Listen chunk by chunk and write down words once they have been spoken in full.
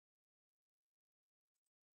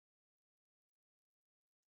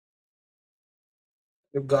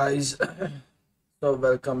Guys तो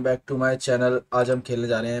welcome back to my channel. आज हम खेलने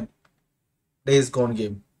जा रहे हैं डेज गॉन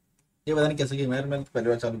गेम। ये पता नहीं कैसा गेम है यार, मैंने तो पहली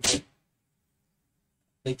बार चालू किया।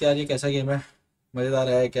 देखते हैं आज ये कैसा गेम है, मज़ेदार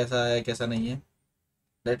है कैसा नहीं है।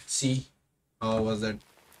 Let's see how was that.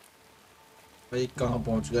 भाई कहाँ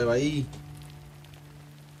पहुंच गए भाई।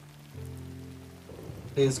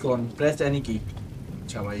 डेज गॉन प्रेस एनी की।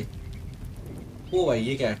 अच्छा भाई, ओ भाई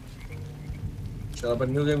ये क्या है। चलो अपन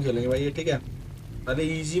न्यू गेम खेलेंगे भाई, ये ठीक है। अरे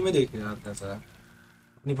इजी में देख यार कैसा है।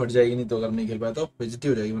 अपनी फट जाएगी नहीं तो, अगर नहीं खेल पाया तो बेइज्जती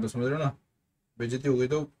हो जाएगी, मतलब समझ रहे हो ना। बेइज्जती हो गई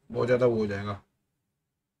तो बहुत ज़्यादा वो हो जाएगा,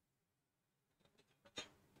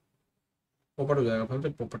 पोपट हो जाएगा फिर।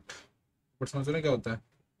 पोपट पोपट समझ रहे हो क्या होता है।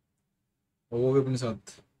 और वो भी अपने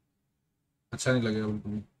साथ अच्छा नहीं लगेगा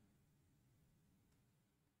बिल्कुल भी।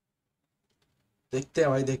 देखते हैं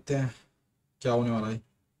भाई, देखते हैं क्या होने वाला है।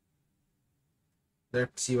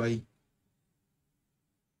 लेट्स सी भाई।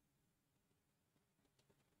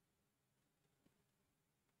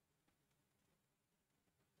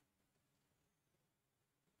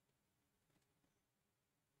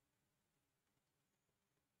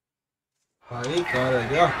 भाई कहाँ रह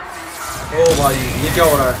गया। ओ भाई ये क्या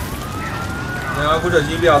हो रहा है। यहाँ कुछ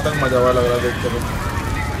अजीब ही आतंक मचा हुआ लग रहा है देख के तो।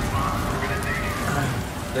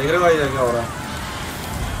 देख रहे हो भाई ये क्या हो रहा है।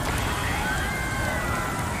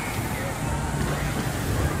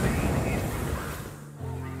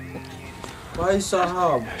 भाई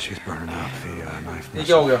साहब Yeah, she's burning up. The knife ये must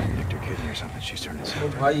क्या हो गया। have nicked her kidney or something. She's turning O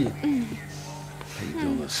south. भाई, How you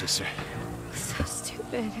doing, little sister? So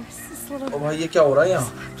stupid. It was this little ओ भाई ये क्या हो रहा है यहाँ।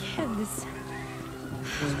 kid, this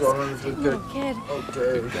Who's going on with little the kid. Okay,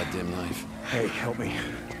 Goddamn knife. Hey, help me.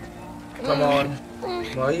 come on।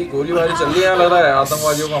 भाई गोलीबारी चल रही है, लग रहा है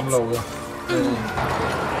आतंकवादियों का हमला हो गया।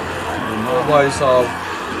 ओ भाई साहब,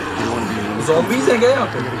 You don't want to be in one. zombies हैं क्या यहाँ I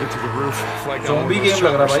पे। gotta get to the roof. Flag down one Zombie of those game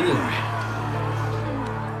लग रहा है choppers. भाई ये।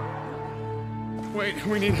 Wait,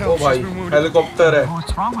 we need O help. भाई She's been wounded. हेलीकॉप्टर है।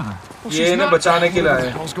 What's wrong with her? Well, ये she's इन्हें not बचाने के dead. लिए What आए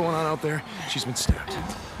the हैं। hell's going on out there? She's been stabbed.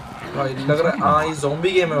 भाई लग रहा है हाँ ये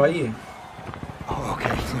zombie गेम है भाई ये। Oh,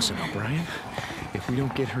 okay. Listen now, Brian. If we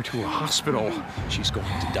don't get her to a hospital, she's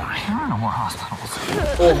going to die. There are no more hospitals.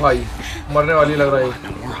 ओ भाई मरने वाली लग रहा है।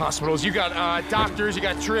 No more hospitals. You got doctors, you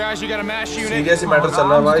got triage, you got a mass unit. Serious matter Look, चल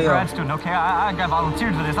रहा है I'm just भाई a grad यहाँ। student, okay? I got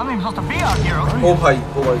volunteered for this. I'm not even supposed to be out here, okay? ओ भाई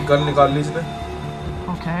gun निकाल ली इसने।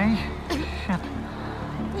 Okay. Shit.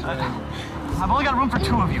 I've only got room for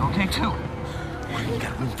two of you, okay? Two. We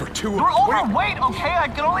got room for two. You're overweight, okay? I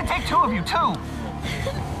can only take two of you, two.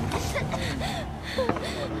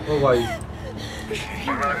 ओ भाई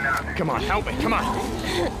Come on, help me. Come on.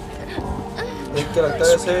 देख के लगता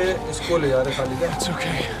है ऐसे इसको ले जा रहे खाली क्या। It's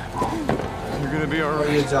okay. You're gonna be all और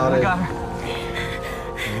right. ये जा I रहे got हैं। her.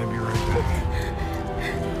 I'm gonna be right back.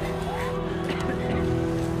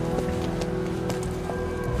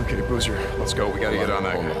 Okay, Boozer, let's go. We gotta get on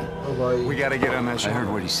that guy. ओ भाई We gotta get on that I ship.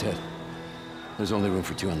 heard what he said. There's only room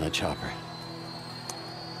for two on that chopper.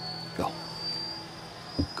 Go.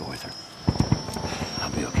 Go with her.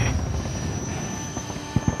 I'll be okay.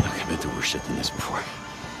 Look, I've been through worse shit than this before.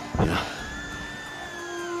 You know?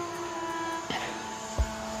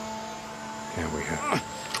 Yeah, we have.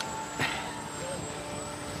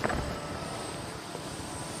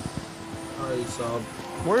 भाई साहब।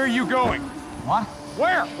 Where are you going? What?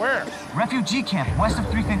 Where? Where? Refugee camp west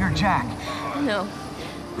of Three Finger Jack. No.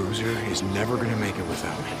 Boozer is never gonna make it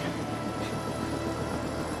without me.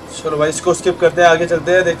 चलो भाई इसको skip करते हैं, आगे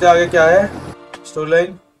चलते हैं, देखते हैं आगे क्या है स्टोरी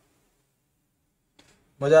लाइन।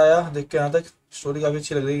 मजा आया देख के, यहाँ तक स्टोरी काफी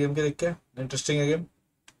अच्छी लग रही है गेम के देख के। इंटरेस्टिंग है गेम,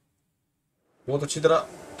 बहुत अच्छी तरह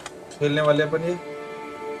खेलने वाले अपन ये।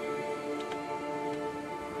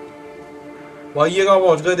 भाई ये कहाँ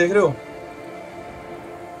पहुंच गए देख रहे हो,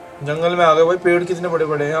 जंगल में आ गए भाई। पेड़ कितने बड़े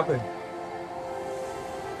बड़े हैं यहाँ पे।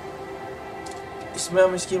 इसमें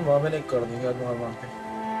हम इसकी माँ मैंने कर देंगे आज मार मार के,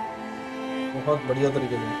 बहुत बढ़िया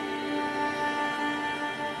तरीके से।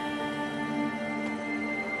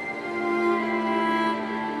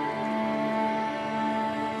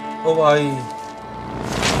 ओ भाई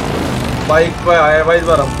बाइक पे आए भाई इस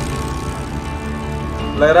बार हम।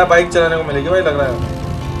 लग रहा है बाइक चलाने को मिलेगी भाई, लग रहा है।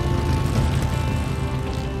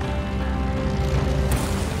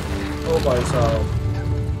 ओ भाई साहब,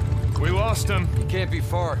 We lost him. You can't be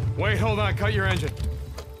far. Wait, hold on. Cut your engine.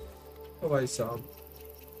 ओ भाई साहब।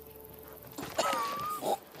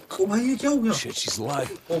 ओ भाई ये क्या हो गया। Shit, she's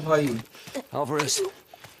alive. ओ भाई, Alvarez.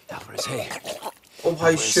 Alvarez, hey. ओ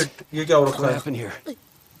भाई शिट, ये क्या हो रखा What है। happened here?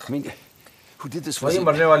 I mean, who did this? भाई Was ये it,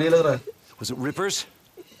 मरने वाली है लग रहा है। was it Rippers?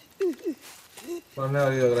 मरने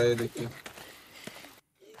वाली लग रहा है ये देख के।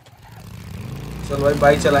 चल भाई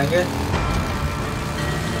बाइक चलाएंगे।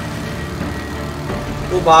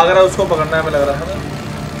 वो भाग रहा है, उसको पकड़ना है, हमें लग रहा है ना।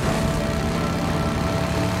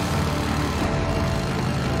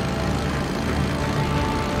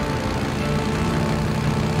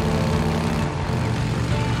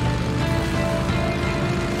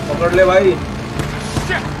 पकड़ ले भाई।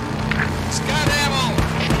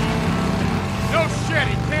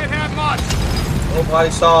 ओ भाई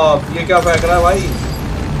साहब, ये क्या फेंक रहा है भाई?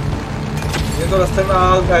 ये तो रास्ते में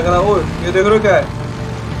आग फेंक रहा है। ओ ये देख रहे हो क्या है?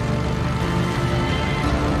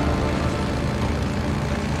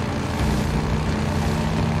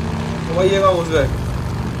 तो भाई ये कहाँ घुस गए?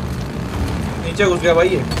 नीचे घुस गया भाई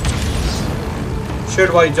ये। शिट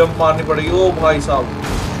भाई, जंप मारनी पड़ेगी। ओ भाई साहब,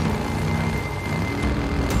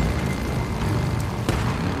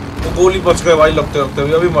 वो गोली बच गए भाई, लगते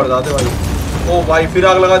लगते अभी मर जाते भाई। ओ भाई फिर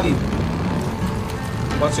आग लगा दी।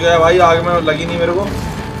 बच गया भाई, आग में लगी नहीं मेरे को,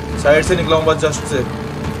 साइड से निकला हूँ बस, जस्ट से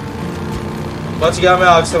बच गया मैं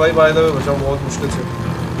आग से भाई। बाय द वे बचा हूँ बहुत मुश्किल से।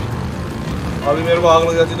 अभी मेरे को आग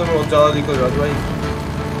लग जाती तो बहुत ज़्यादा दिक्कत हो जाती भाई।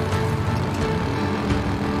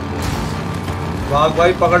 भाग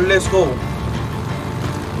भाई, पकड़ ले इसको,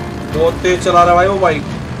 बहुत तेज चला रहा है भाई वो बाइक।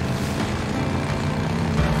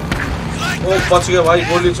 ओ बच गया भाई,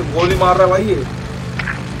 गोली मार रहा है भाई ये।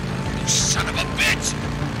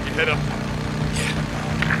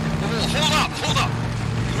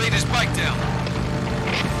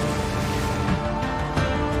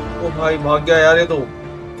 ओ भाई भाग गया यार ये तो।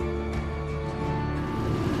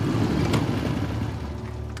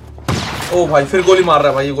 ओ भाई फिर गोली मार रहा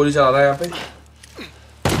है भाई, ये गोली चला रहा है यहाँ पे।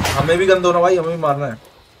 हमें भी गन दो ना भाई, हमें भी मारना है।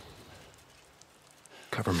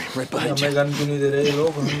 Cover me, right behind you. हमें गन क्यों नहीं दे रहे ये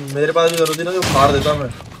लोग? मेरे पास भी जरूरत थी ना, जो मार देता मैं,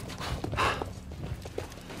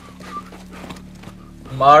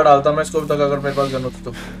 मार डालता मैं इसको तक, अगर मेरे पास गन होती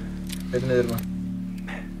तो इतनी देर में।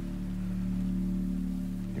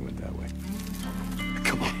 You went that way.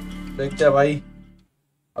 Come on. देखते हैं भाई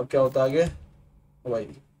अब क्या होता है आगे। ओ भाई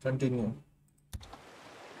continue.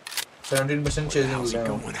 17% Where the chasing hell's he मिला है।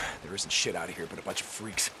 going? There isn't shit out of here but a bunch of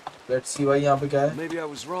freaks. Let's see भाई यहाँ पे क्या है। Maybe I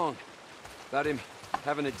was wrong about him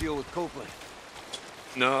having to deal with Copeland.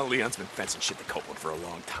 No, Leon's been fencing shit to Copeland for a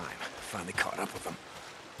long time. Finally caught up with him.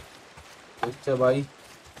 देखते हैं भाई,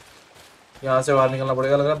 यहाँ से बाहर निकलना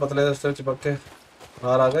पड़ेगा, लग रहा है पतले रास्ते में चिपक के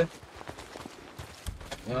बाहर आ गए।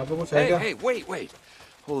 यहाँ पे कुछ है Hey, क्या? hey, wait.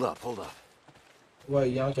 Hold up. भाई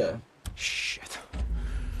यहाँ क्या है? Shit.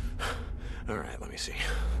 All right, let me see.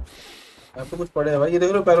 यहाँ पे कुछ पड़े हैं भाई, ये देख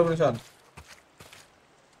रहे हो पैरों के निशान?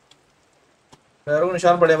 पैरों के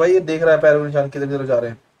निशान पड़े हैं भाई, ये देख रहा है पैरों के निशान किधर किधर जा रहे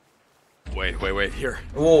हैं। Wait, here.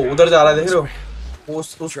 वो उधर जा रहा है, देख रहे हो?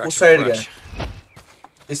 उस साइड गया है,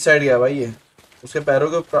 इस साइड गया है भाई ये। उसके पैरों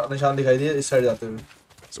के निशान दिखाई दिए इस साइड जाते हुए।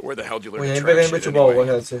 So where the hell did you वो learn to यहीं पे track कहीं पे shit छुपा होगा anyway?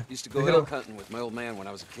 ख्याल से। Used to go देख रहे हो? elk hunting with my old man when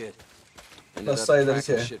I was a kid. Ended up रास्ता इधर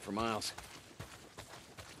से tracking है। shit for miles.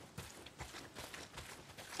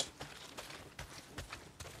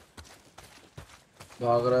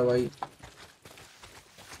 भाग रहा है भाई।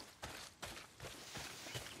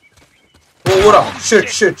 वो हो रहा,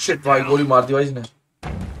 शिट भाई, गोली मार दी भाई इसने।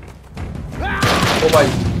 ओ भाई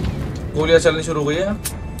गोलियां चलनी शुरू हो गई है,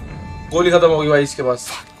 गोली खत्म हो गई भाई इसके पास।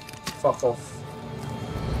 फक ऑफ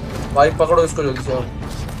भाई, पकड़ो इसको जल्दी से।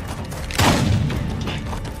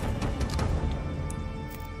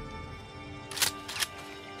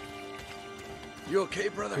 You okay,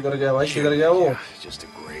 brother? किधर गया भाई, किधर गया वो? Yeah, just a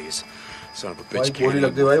graze. Son of a भाई bitch. गोली can't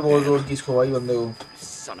लग गई भाई बहुत जोर की इसको भाई, बंदे को।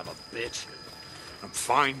 Son of a bitch. I'm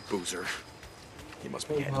fine, Boozer. He must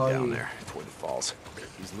be Oh, heading hi. down there toward the falls.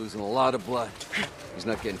 He's losing a lot of blood. He's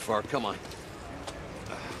not getting far. Come on.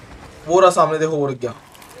 वो रहा सामने, देखो वो रुक गया।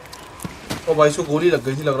 ओ भाई इसको गोली लग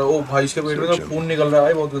गई थी लग रहा है। ओ भाई इसके पेट में तो खून निकल रहा है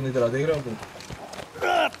भाई बहुत गंदी तरह, देख रहे हो तुम?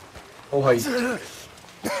 ओ भाई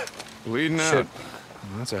Bleeding Shit. out.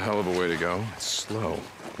 Well, that's a hell of a way to go. It's slow.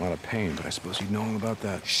 A lot of pain, but I suppose you'd know all about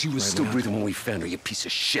that. She was Right, still Leon? breathing when we found her, you piece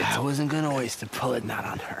of shit. I wasn't gonna waste a bullet not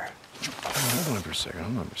on her. Hold on for a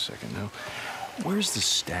second. Now, where's the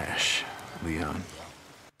stash, Leon?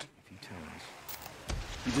 If you tell us.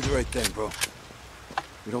 You did the right thing, bro.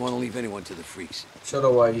 We don't want to leave anyone to the freaks.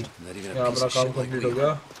 चलो भाई, Not even यहाँ a piece अपना of काम shit like complete हो Leon.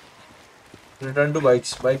 गया। Return to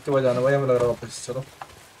bikes, bike के पास जाना भाई हमें लग रहा है वापस। चलो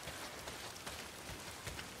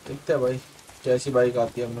देखते हैं भाई कैसी बाइक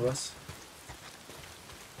आती है अपने पास।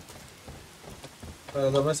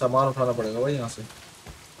 पहले तो हमें सामान उठाना पड़ेगा भाई यहाँ से।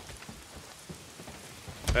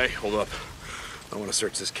 Hey, hold up. I want to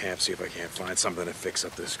search this camp, see if I can't find something to fix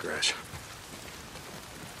up this scratch.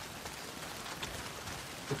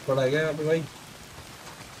 कुछ पड़ा है क्या यहाँ पे भाई?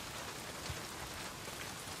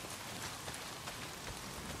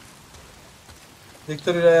 दिख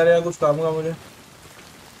तो नहीं रहा यार, यहाँ कुछ काम का मुझे।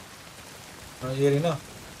 हाँ ये रही ना,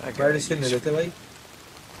 बैड स्किन ले लेते भाई।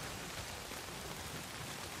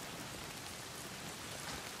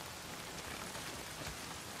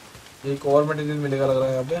 ये एक और मटेरियल मिलेगा लग रहा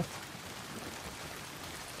है यहाँ पे।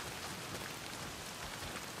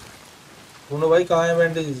 दोनों भाई कहाँ है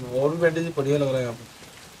बैंडेजेस? और भी बैंडेजेस बढ़िया लग रहा है यहाँ पे।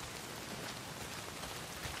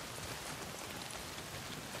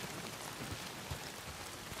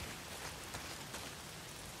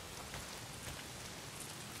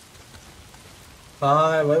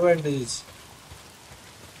 कहाँ है भाई बैंडेजेस?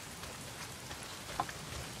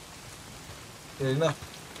 ये ना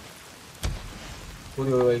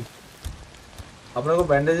पूरी हो भाई, अपने को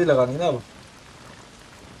बैंडेज ही लगानी है ना अब।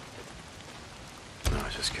 No, I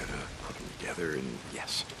just gotta put them together and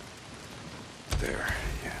yes. There.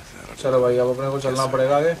 Yeah, that'll do. चलो भाई अब अपने को चलना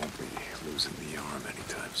पड़ेगा आगे। Won't be losing the arm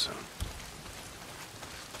anytime soon.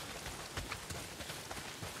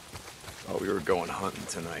 Oh, we were going hunting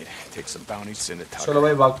tonight. Take some bounties in the चलो tucker.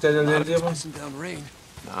 भाई भागते हैं जल्दी Not जल्दी if it's upon. pissing down rain.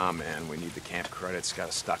 Nah, man, we need the camp credits.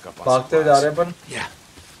 Gotta stock up on भागते हुए जा supplies. रहे हैं अपन Yeah.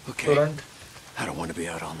 Okay. तुरंत, I don't want to be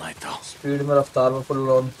out all night though. Speed में, रफ्तार में, फुल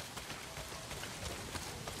ऑन।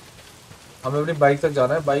 हमें अपनी बाइक तक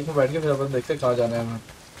जाना है, बाइक में बैठ के फिर अपन देखते हैं कहाँ जाना है हमें।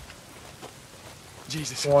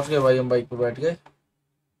 Jesus. पहुंच गए भाई हम, बाइक पे बैठ गए।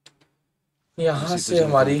 यहाँ See if से there's anything we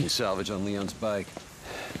हमारी, can salvage on Leon's bike.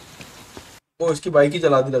 वो इसकी बाइक ही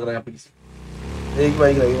चला दी लग रहा है यहाँ पे किसी। एक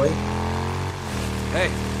बाइक रही भाई। Hey,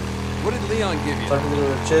 what did Leon give you?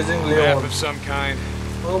 Chasing Map Leone. of some kind.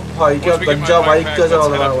 ओ भाई क्या Once we get my गंजा bike बाइक back, क्या let's चला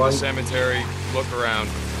head रहा up है to the भाई। cemetery, look around.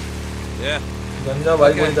 Yeah. गंजा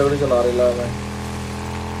बाइक Okay. बड़ी तगड़ी चला रहा है भाई,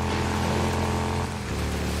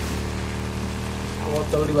 बहुत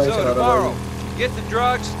तगड़ी बाइक So चला रहा tomorrow, है भाई। get the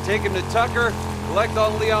drugs, take him to Tucker, collect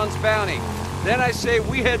on Leon's bounty. Then I say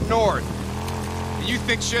we head north. You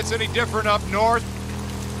think shit's any different up north?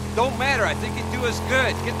 Don't matter, I think it'd do us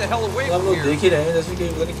good. Get the hell away हम from लोग here. देख ही रहे हैं जैसे कि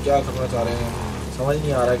पता नहीं क्या करना चाह रहे हैं, समझ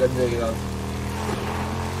नहीं आ रहा है गंजे के साथ।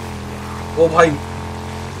 ओ भाई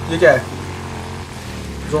ये क्या है?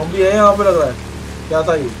 ज़ॉम्बी है यहाँ पे लग रहा है। क्या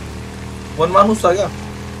था ये? वन मानुस था क्या?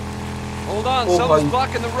 Hold on, Oh, someone's boy.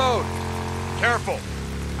 blocking the road. Careful.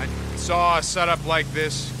 I saw a setup like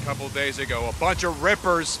this a couple days ago. A bunch of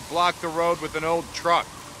rippers blocked the road with an old truck.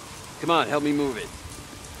 Come on, help me move it.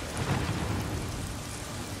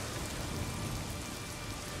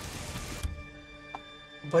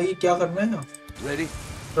 भाई ये क्या करना है? Ready?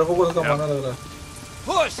 ट्रकों को धक्का मारना लग रहा है।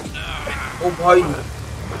 Push! ओ भाई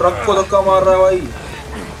ट्रक को धक्का मार रहा है भाई,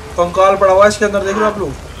 कंकाल पड़ा हुआ है इसके अंदर, देख रहे हो आप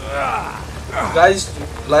लोग। गाइस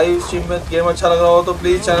लाइव स्ट्रीम में गेम अच्छा लग रहा हो तो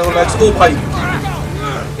प्लीज चैनल को लाइक। ओ भाई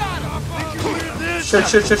शिट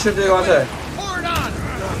शिट शिट शिट, ये कहाँ से है?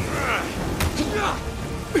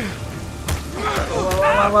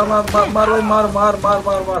 मार मार मार मार मार मार मार मार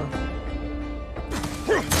मार मार।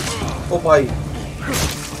 ओ भाई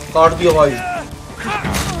काट दिया भाई।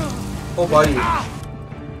 ओ भाई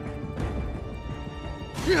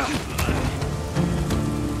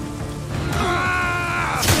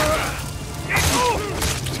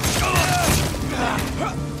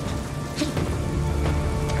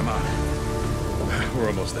We're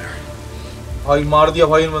almost there. भाई मार दिया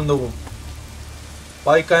भाई इन बंदों को।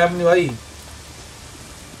 भाई कायम नहीं भाई।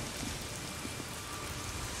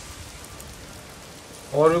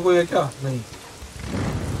 और भी कोई है क्या? नहीं।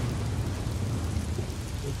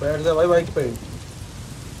 बैठ जा भाई बाइक पे,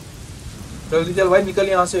 जल्दी चल भाई, निकल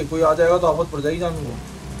यहाँ से, कोई आ जाएगा तो आफत पड़ जाएगी जानू को।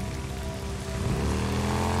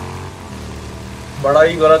 बड़ा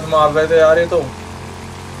ही गलत मार रहे थे यार ये तो।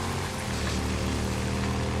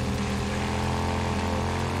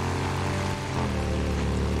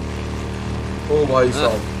 ओ भाई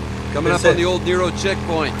साहब Coming up Yes, on the old Nero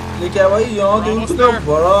checkpoint. ये क्या भाई, यहाँ तो इतना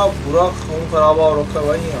बड़ा बुरा खून खराबा हो रखा है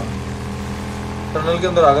भाई यहाँ। टनल के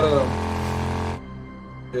अंदर आकर लग रहा।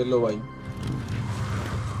 ये लो भाई,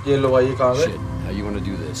 ये लो भाई, ये कहाँ गए? Shit, how you want to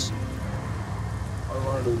do this? I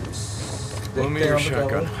wanna do this. Loan me देखते हैं your यहाँ पे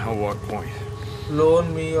क्या shotgun. है। I'll walk point. लोन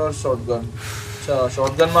मी और शॉटगन। अच्छा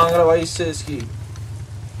शॉटगन मांग रहा है भाई इससे इसकी।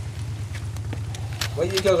 भाई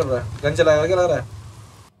ये क्या कर रहा है? गन चलाएगा क्या लग रहा है?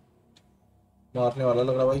 मारने वाला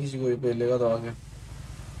लग रहा है भाई किसी को, ये पे लेगा तो आगे।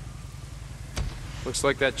 Looks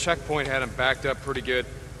like that checkpoint had him backed up pretty good.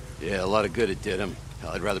 Yeah, a lot of good it did him.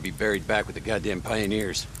 Hell, I'd rather be buried back with the goddamn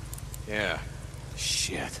pioneers. Yeah.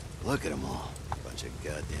 Shit, look at them all. Bunch of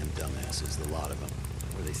goddamn dumbasses, the lot of them.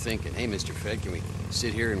 What are they thinking? Hey, Mr. Fed, can we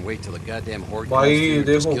sit here and wait till the goddamn horde comes भाई through and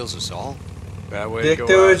just देखो, kills us all? Bad way to go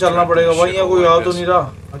देखते हुए out, चलना trapped in पड़ेगा a भाई। यहाँ shithole कोई आ like तो this. नहीं रहा,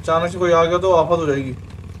 अचानक से कोई आ गया तो आफत हो जाएगी।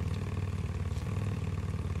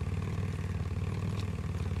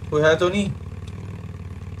 कोई है तो नहीं?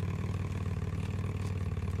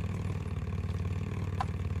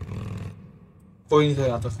 कोई नहीं था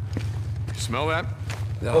यहाँ तक। Smell that?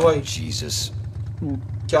 Oh, Oh, wait. Jesus.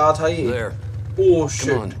 क्या था ये? There. Oh Come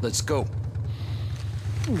shit. on, let's go.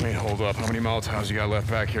 Wait, hold up. How many Molotovs you got left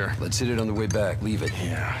back here? Let's hit it on the way back. Leave it.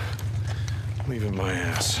 Yeah. Leaving my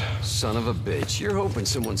ass. Son of a bitch. You're hoping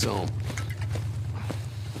someone's home.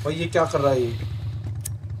 भाई ये क्या कर रहा है ये?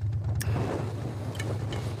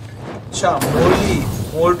 अच्छा मोली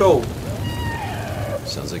मोल्टो.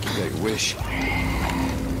 Sounds like you got your wish.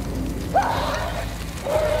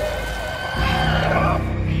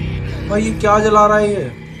 भाई ये क्या जला रहा है ये?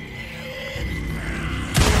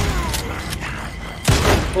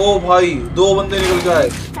 ओ भाई 2 बंदे निकल के आए.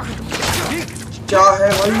 क्या है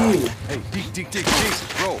भाई ये? Hey, Deke,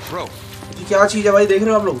 bro. ये क्या चीज है भाई? देख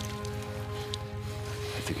रहे हो आप लोग?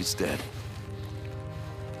 I think it's dead.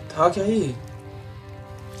 था क्या ये?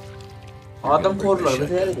 आदमखोर लग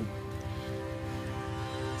रहे थे.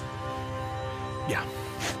 Yeah.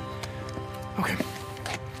 Okay.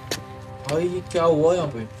 भाई ये क्या हुआ यहाँ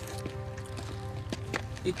पे?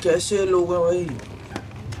 ये कैसे लोग हैं भाई?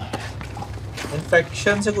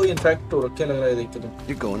 इन्फेक्शन से कोई इन्फेक्ट हो रखा लग रहा है देख के तो.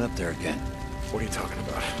 You're going up there again. What are you talking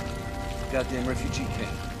about? Goddamn refugee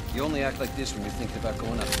camp. You only act like this when you're thinking about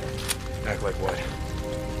going up there. Act like what?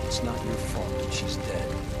 It's not your fault that she's dead.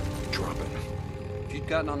 Drop it. If you'd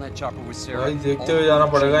gotten on that chopper with Sarah... भाई देखते हुए जाना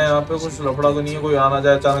पड़ेगा यहाँ पे. कुछ लफड़ा तो नहीं है? कोई आ ना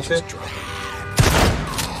जाए अचानक से.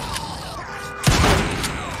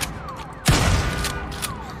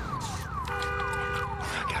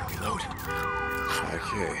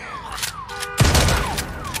 Okay.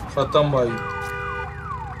 खत्म भाई.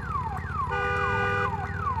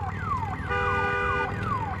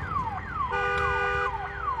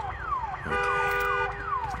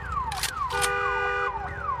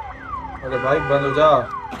 अरे भाई बंद हो जा.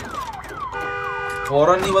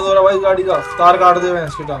 हॉर्न नहीं बंद हो रहा भाई गाड़ी का. तार काट दे मैं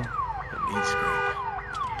इसकी टांग. I need scrap.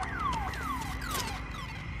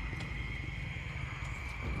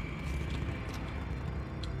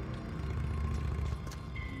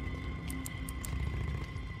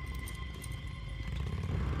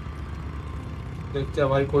 देखते हैं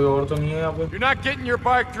भाई कोई और तो नहीं है यहाँ पे. You're not getting your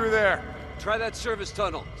bike through there. Try that service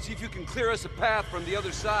tunnel. See if you can clear us a path from the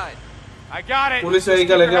other side. I got it. Police Just keep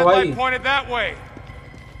vehicle है your क्या भाई? headlight pointed that way.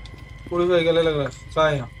 Police vehicle लग रहा है. कहाँ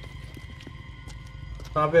है यहाँ?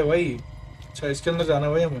 कहाँ पे है भाई? अच्छा इसके अंदर जाना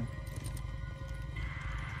है भाई हमें.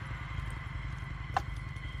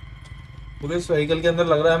 पुलिस व्हीकल के अंदर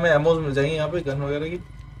लग रहा है हमें एमोस मिल जाएंगे यहाँ पे गन वगैरह की.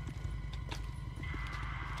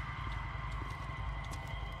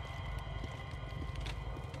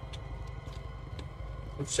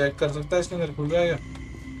 कुछ चेक कर सकता है इसके अंदर? खुल जाएगा.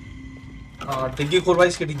 हाँ डिग्गी खोल भाई.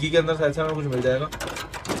 इसकी डिग्गी के अंदर शायद से हमें कुछ मिल जाएगा.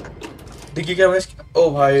 डिग्गी के हमें ओ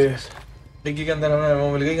भाई डिग्गी के अंदर हमें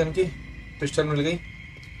एमो मिल गई. गन की पिस्टल मिल गई.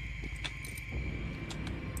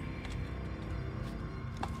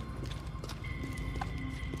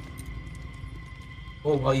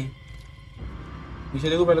 ओ भाई पीछे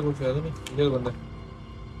देखो पहले. कुछ है तो नहीं? पीछे बंदा है.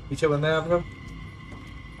 पीछे बंदा है आपका.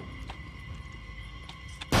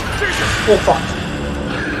 Oh fuck.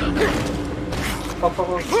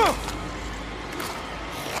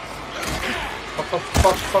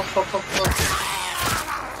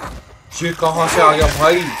 ये कहाँ से आ गया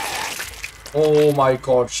भाई? Oh my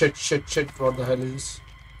God. Shit shit shit. What the hell is this?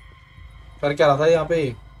 कर क्या रहा था यहाँ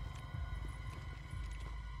पे?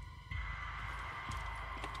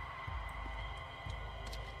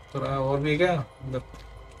 तो और भी क्या अंदर?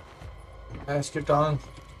 इसकी टांग.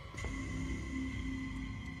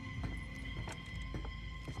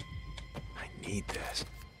 I need this.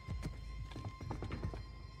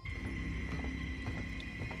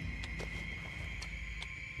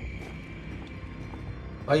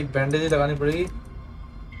 भाई बैंडेज लगानी पड़ेगी.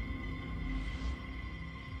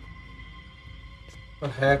 पर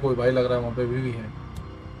है कोई भाई? लग रहा है वहां पे भी है.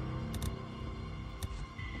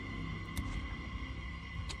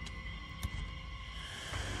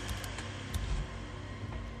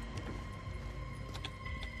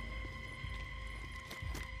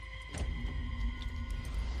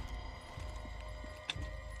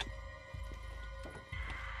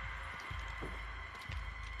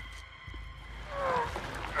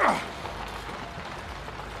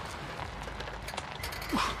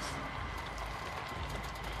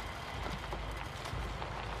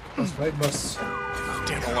 बस भाई बस.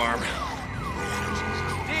 Damn alarm.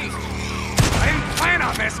 Deke, I didn't plan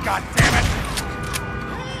on this, goddammit!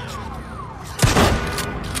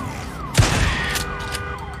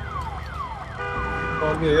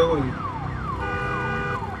 और भी है कोई?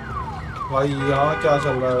 भाई यहाँ क्या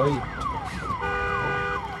चल रहा है भाई?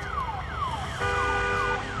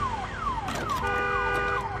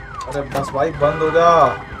 अरे बस भाई बंद हो जा.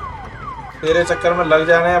 तेरे चक्कर में लग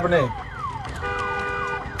जाना है अपने.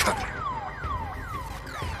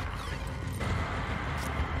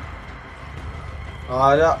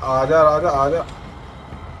 आजा आजा राजा आजा।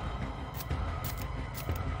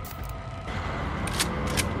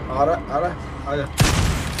 आ रहा आजा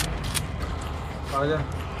आजा।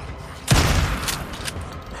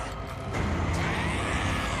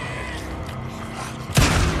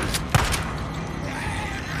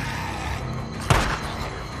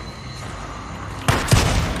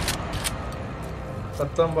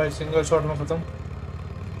 खत्म भाई, सिंगल शॉट में खत्म।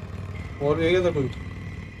 और भी है था कोई?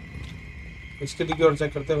 इसके डिग्गी और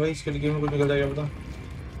चेक करते हैं भाई, इसके डिग्गी में कुछ निकल जाएगा पता।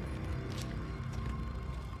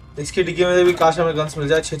 इसकी डिग्गी में भी काश हमें गन्स मिल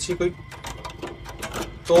जाए अच्छी अच्छी, कोई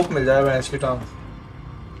तोप मिल जाए भैंस की टांग।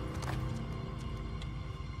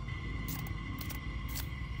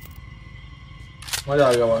 मजा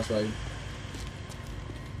आ गया बस भाई।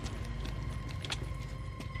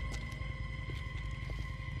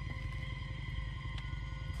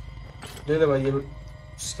 ले ले भाई, ये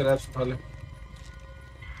स्क्रैप्स उठा ले।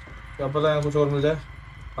 क्या पता है कुछ और मिल जाए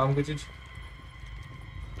काम की चीज।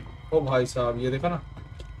 ओ भाई साहब ये देखा ना,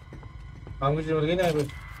 काम की चीज मिल गई ना यहाँ पे।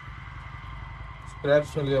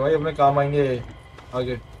 स्क्रैप्स मिल गए भाई, अपने काम आएंगे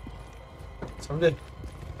आगे, समझे।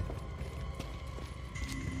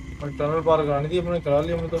 और टनल पार करानी थी अपने, करा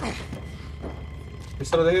लिया हमने तो।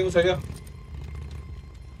 इस तरह देखे कुछ है क्या?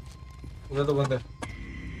 उधर तो बंद है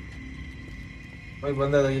भाई,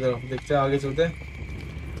 बंद है इधर। देखते हैं आगे चलते हैं।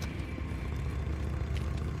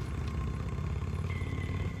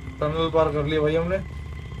 टनल पार कर लिया भाई हमने।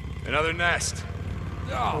 Another nest.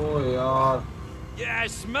 ओ यार, Yeah, I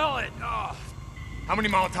smell it. Oh. How many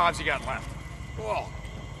Molotovs you got left? Whoa.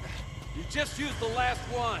 You just used the last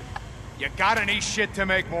one. You got any shit to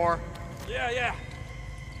make more? Yeah.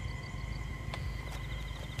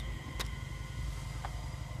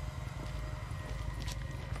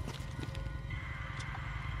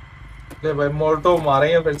 ले भाई मोल्टो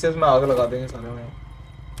मारेंगे फिर से, इसमें आग लगा देंगे सारे में।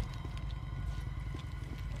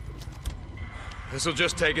 This'll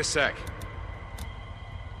just take a sec.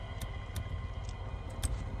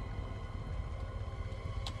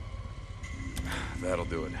 That'll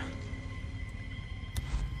do it.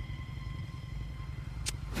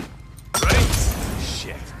 Ready?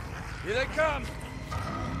 Shit. Here they come.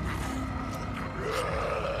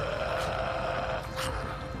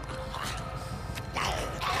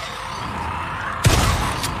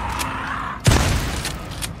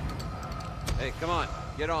 Hey, come on.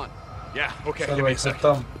 Get on. Yeah, okay, चल give me भाई a sec.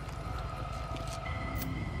 खत्म,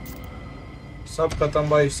 सब खत्म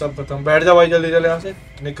भाई, सब खत्म। बैठ जा भाई, जल्दी जल्दी यहाँ से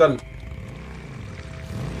निकल।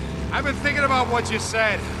 I've been thinking about what you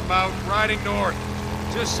said about riding north.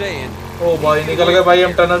 Just saying. ओ भाई निकल गए भाई,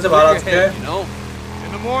 हम टनल से बाहर आ चुके हैं। You know?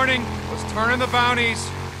 In the morning, let's turn in the bounties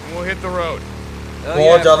and we'll hit the road. Oh, बहुत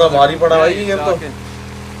yeah, ज्यादा brother. भारी पड़ा Now भाई you're ये तो। talking.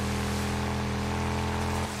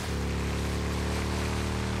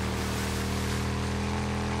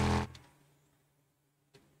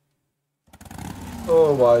 ओ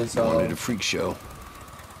भाई Wanted साहब a freak show.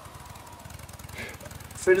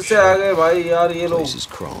 फिर से आ गए भाई यार ये लोग। Place is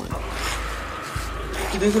crawling.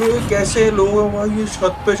 देख रहे हो कैसे लोग हैं भाई, ये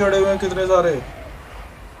छत पे चढ़े हुए हैं कितने सारे,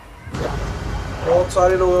 बहुत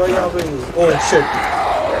सारे लोग हैं भाई यहाँ पे। ओह शिट,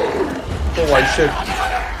 ओ भाई शिट।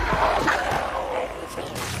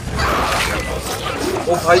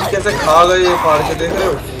 ओ भाई कैसे खा गए ये फाड़ के, देख रहे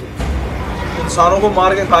हो इंसानों को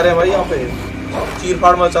मार के खा रहे हैं भाई यहाँ पे, चीर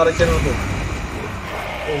फाड़ मचा रखे हैं उनको।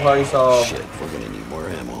 ओ भाई साहब Shit, we're gonna need more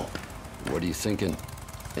ammo. What are you thinking?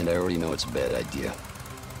 And I already know it's a bad idea.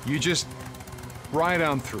 You just ride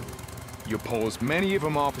on through. You pull as many of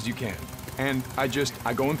them off as you can. And I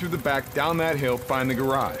go in through the back, down that hill, find the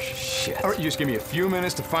garage. Shit. All right, you just give me a few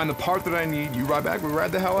minutes to find the part that I need. You ride back, we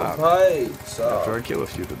ride the hell out. भाई After साहब I kill a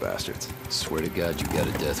few of the bastards. Swear to God, you got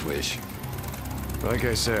a death wish. Like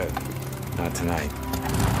I said, not tonight.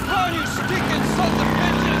 Run, you stinking sons of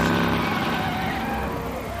bitches!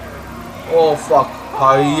 Oh fuck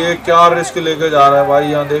भाई, ये क्या risk लेके जा रहा है भाई,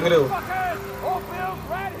 यहाँ देख रहे हो।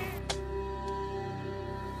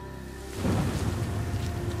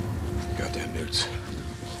 Goddamn newts.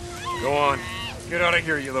 Go on. Get out of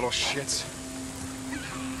here, you little shits.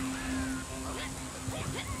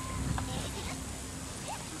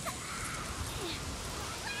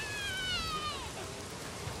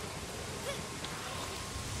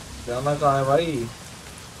 जाना कहाँ है भाई?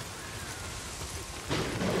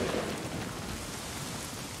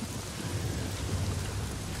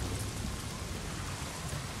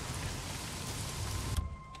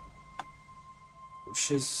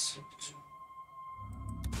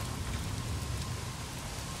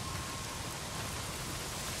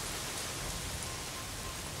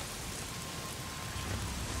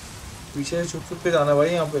 पीछे छुप छुप के जाना भाई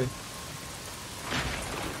यहाँ पे।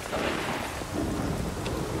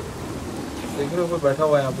 देख रहे हो कोई बैठा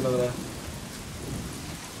हुआ है यहाँ पे लग रहा है।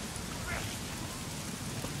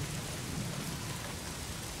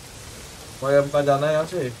 भाई अब कहाँ जाना है यहाँ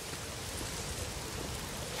से?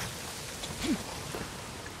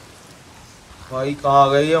 भाई कहाँ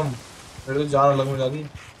आ गए हम? मेरे तो जान अलग में जा रही है।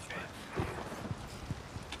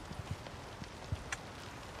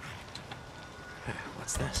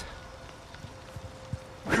 What's this?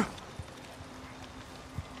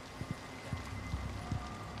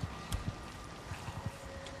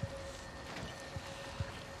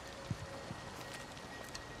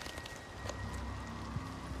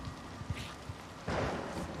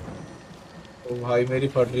 तो भाई मेरी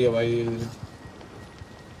फट रही है भाई।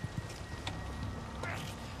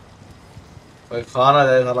 भाई खाना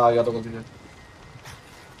जाए, साला आ गया तो कभी से।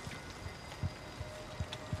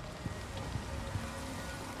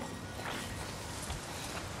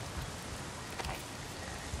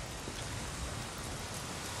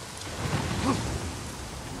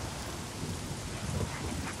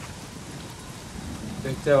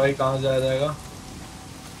 देखते हैं भाई कहाँ जाया जाएगा।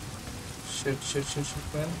 Shit shit shit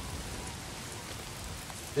shit man,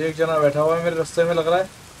 एक जना बैठा हुआ है मेरे रास्ते में लग रहा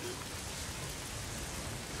है।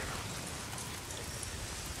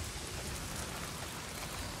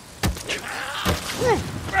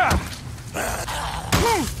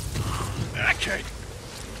 Okay.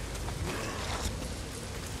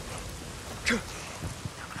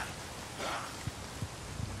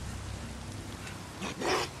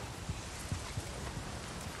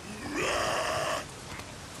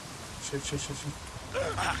 Shit shit shit shit.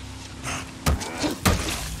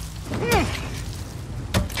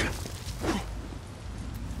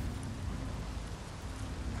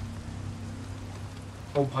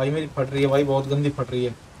 ओ भाई मेरी फट रही है भाई, बहुत गंदी फट रही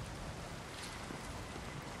है।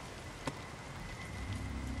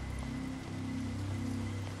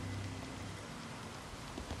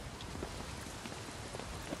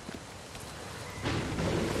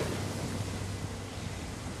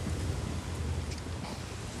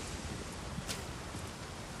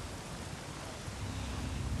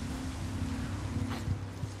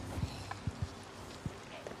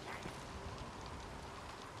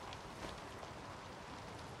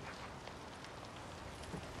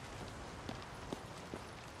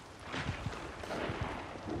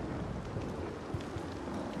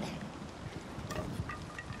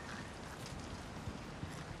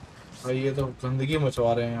 भाई ये तो गंदगी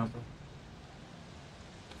मचवा रहे हैं यहाँ पर।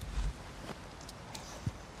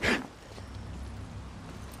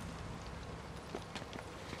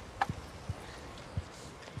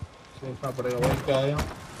 देखना पड़ेगा भाई क्या है यहाँ।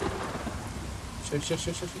 Shit shit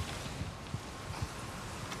shit shit shit.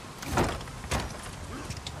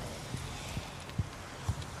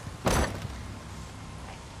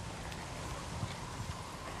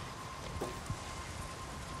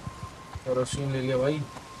 Kerosene ले लिया भाई।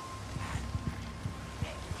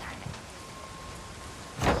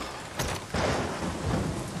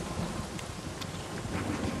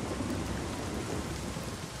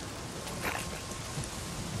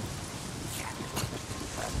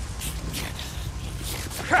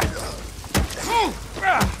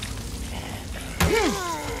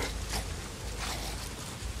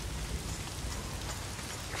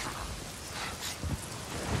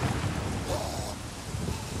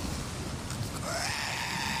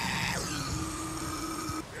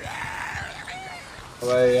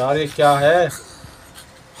 अबे यार ये क्या है?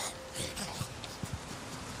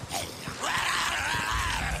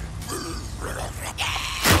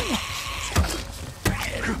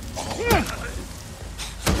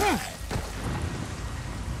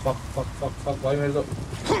 फक फक फक फक भाई मेरे तो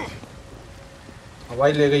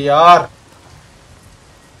हवाई ले गई यार।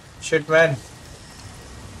 Shit man.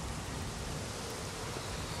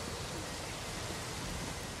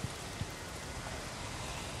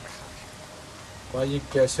 भाई ये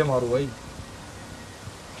कैसे मारूं भाई?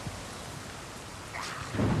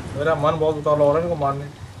 मेरा मन बहुत उतावला हो रहा है इनको मारने।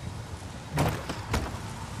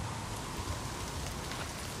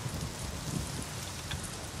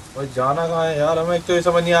 भाई जाना कहाँ है यार? हमें एक तो ये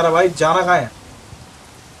समझ नहीं आ रहा भाई, जाना कहाँ है?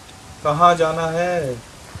 कहाँ जाना है?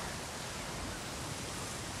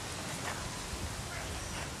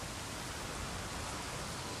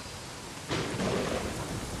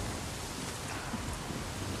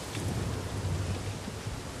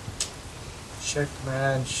 Shit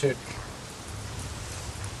man shit.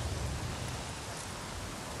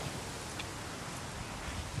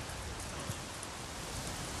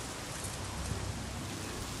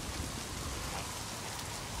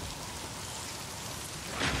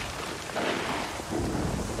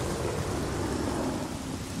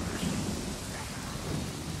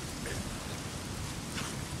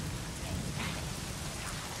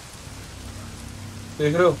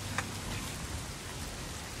 देख रहे हो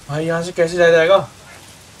भाई, यहाँ से कैसे जाया जाएगा?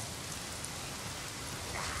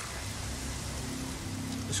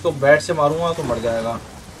 इसको बैट से मारूंगा तो मर जाएगा,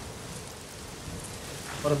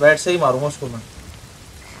 और बैट से ही मारूंगा उसको मैं,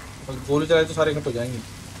 और गोली चलाई तो सारे कट हो जाएंगे।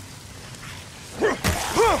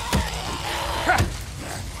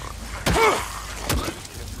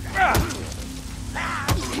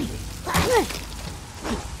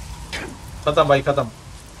 खत्म भाई खत्म।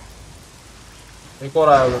 एक और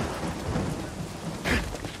आया उधर।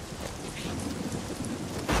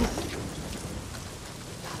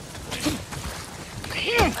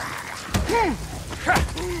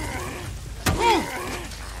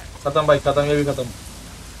 खत्म भाई खत्म, ये भी खत्म।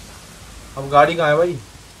 अब गाड़ी कहाँ है भाई?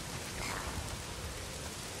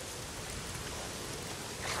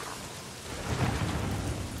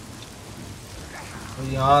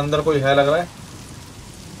 यहाँ अंदर कोई है लग रहा है।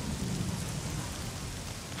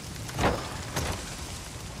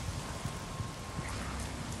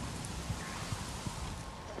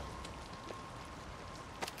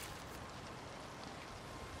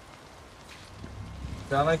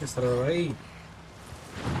 जाना किस तरह है भाई?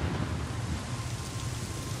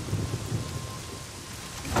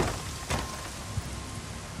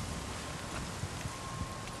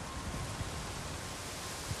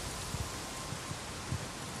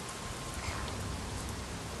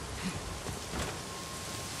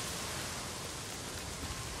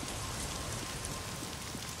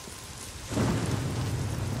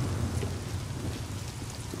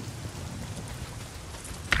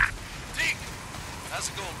 How's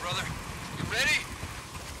it going, brother? You ready?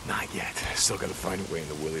 Not yet. Still gotta find a way in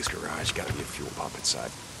the Willie's garage. Gotta be a fuel pump inside.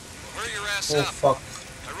 Hurry your ass Oh up. fuck.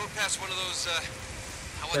 I rode past one of those,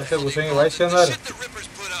 what the कैसे hell do you घुसेंगे call भाई it? इसके The अंदर? shit that Rippers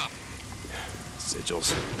put up. Sigils.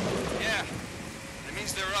 Yeah. That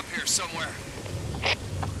means they're up here somewhere.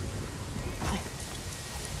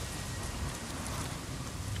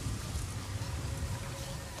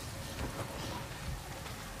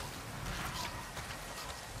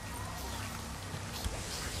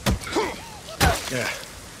 Yeah,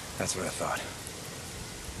 that's what I thought.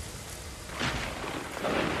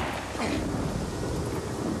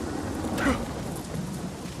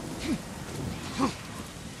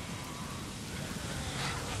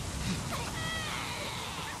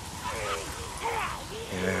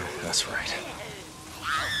 Yeah, that's right.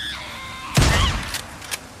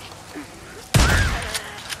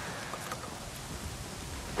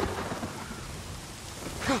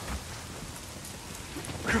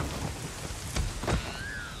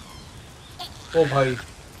 ओ भाई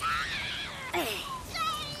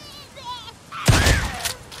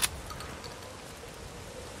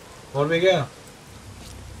और भी क्या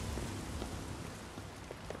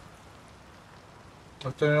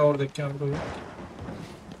लगता है? और देख के आपको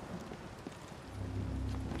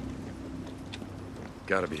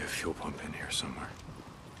Gotta be a fuel pump in here somewhere.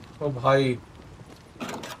 ओ भाई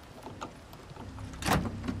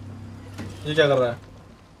ये क्या कर रहा है?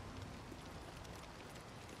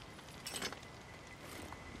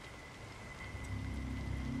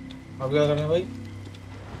 अब क्या करना है भाई?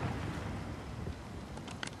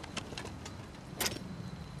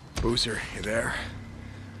 Boozer, you there?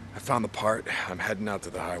 I found the part. I'm heading out to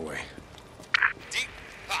the highway. Deep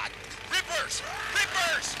hot. Rippers!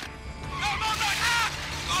 Rippers! No, no, no! Ah!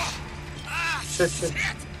 Oh! Ah! Shit.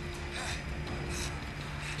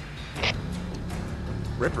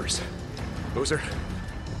 Rippers. Boozer?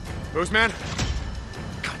 Boozman?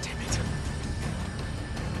 God damn it.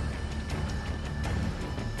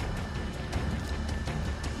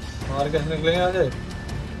 बाहर कैसे निकलेंगे यहाँ से?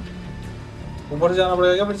 ऊपर से जाना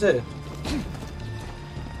पड़ेगा क्या फिर से?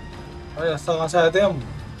 अरे रास्ता कहाँ से आए थे हम?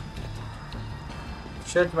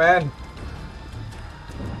 Shit man.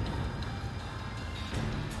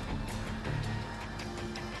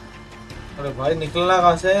 अरे भाई निकलना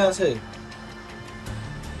कहाँ से है यहाँ से?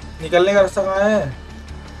 निकलने का रास्ता कहाँ है?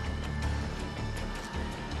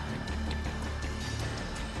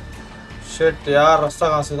 शिट यार, रास्ता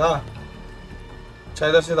कहाँ से था? अच्छा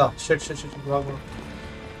इधर से था। शिट भाग भाग।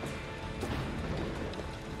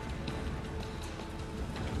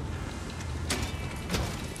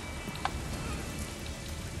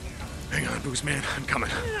 Hang on, Boozman. I'm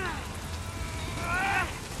coming.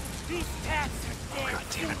 These cats are God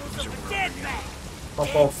damn it, Boozer. dead. Where are Dead we? man.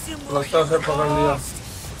 पापा लगता है पकड़ लिया।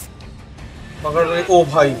 पकड़ रही। ओ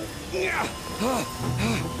भाई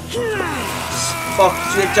फक,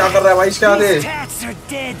 ये क्या कर रहा है भाई? इसके आगे These cats are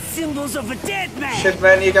dead symbols of a dead man. Shit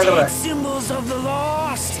man, ये क्या कर रहा है? Symbols of the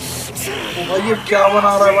lost. ओ भाई ये क्या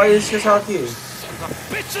बना रहा है भाई इसके साथ? ये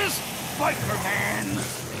Bitches, biker man.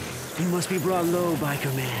 You must be brought low,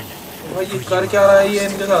 biker man. भाई ये कर क्या रहा है ये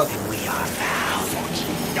इनके साथ?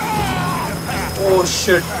 ओह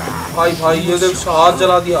शिट भाई भाई ये देख हाथ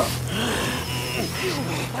जला दिया।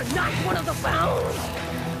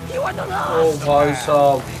 ओ भाई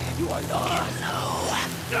साहब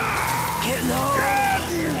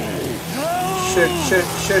shit shit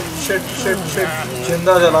shit shit shit shit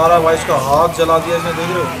जिंदा जला रहा है भाई, इसका हाथ जला दिया इसने, देख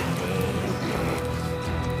रहे हो?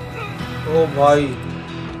 ओ भाई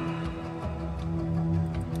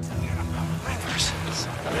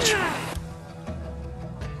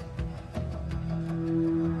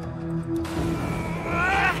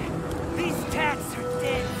These tats are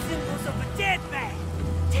dead symbols of a dead man.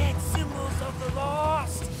 Dead symbols of the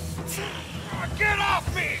lost. Get off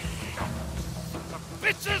me!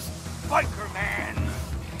 Bitches! Biker man!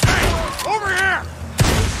 Hey! Over here!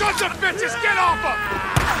 Sons of bitches, get off him!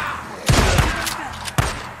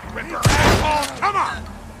 Ripper asshole, come on!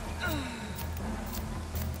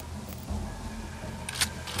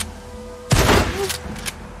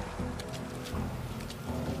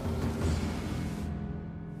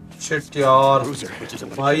 Shit यार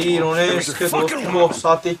भाई इन्होंने इसके दोस्त को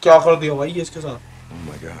साथ ही क्या कर दिया भाई इसके साथ। Oh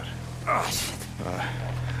my god.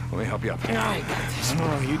 Let me help you up. No,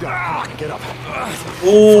 you don't. Come on, get up.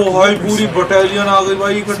 ओ भाई पूरी बटालियन आ गई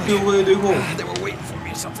भाई, इकट्ठी हो गई देखो। They were waiting for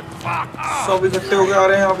me, something. Fuck! सब इकट्ठे होके आ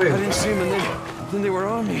रहे हैं यहाँ पे। I didn't see them and then they were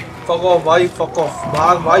on me. Fuck off भाई फक ऑफ,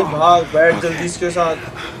 भाग भाई भाग, बैठ जल्दी इसके साथ।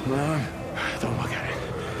 My arm. Don't look at it.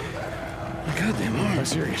 Goddamn arm. I'm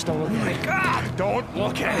serious. Don't look at it. God! Don't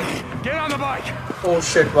look at it. Get on the bike. Oh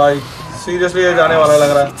shit भाई seriously ये जाने वाला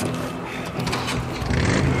लग रहा है।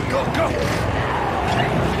 Go, go.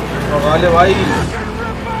 भगा ले भाई।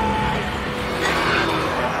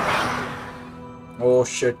 ओ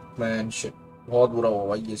शिट मैन शिट, बहुत बुरा हुआ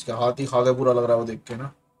भाई, इसके हाथ ही खा के बुरा लग रहा है वो देख के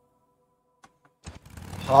ना।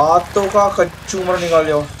 हाथों का कच्चू मर निकाल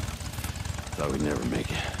जाओ। Thought we'd never make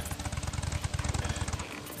it.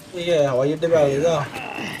 ये हवाई अड्डे पे आ गया।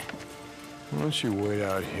 Why don't you wait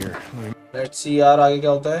out here? Let's see यार आगे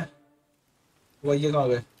क्या होता है। वो ये कहाँ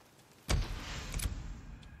गए?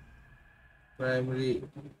 प्राइमरी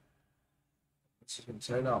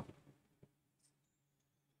साइड आप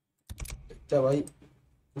देखते हैं भाई,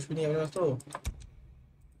 कुछ भी नहीं है मेरे पास तो।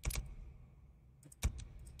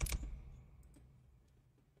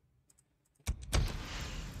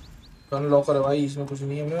 गन लॉकर है भाई, इसमें कुछ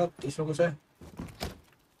नहीं है मेरे पास। इसमें कुछ है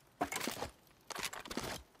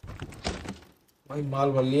भाई,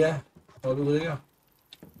 माल भर लिया है और भी कुछ क्या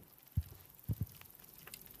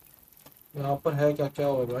यहाँ पर है? क्या क्या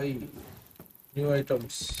हुआ भाई? New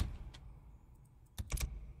items,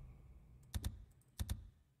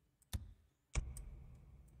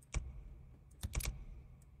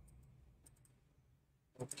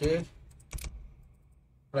 okay.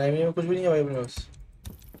 प्राइमरी में कुछ भी नहीं है भाई मेरे पास।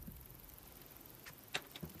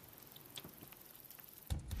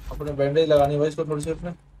 अपने बैंडेज लगानी है भाई इसको थोड़ी सी,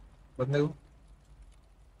 अपने बंदे को।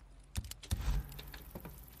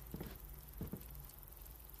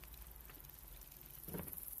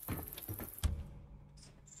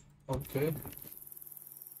 ओके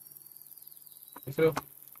देख रहे हो,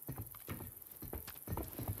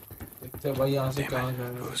 देखते हैं भाई यहाँ से कहाँ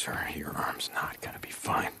जाएगा। Boozer, your arm's not gonna be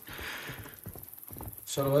fine.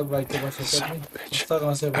 चलो भाई बाइक के पास चलते Son हैं। of a bitch. रास्ता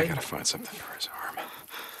कहाँ से है I भाई? gotta find something for his arm.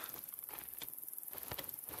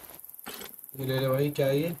 ये ले ले भाई, क्या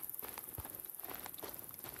है ये?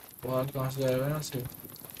 बाहर कहाँ से जाएगा यहाँ से?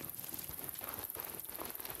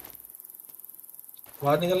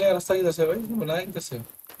 बाहर निकलने का रास्ता किधर से भाई? बनाया किधर से?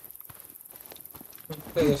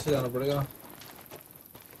 इधर से जाना पड़ेगा।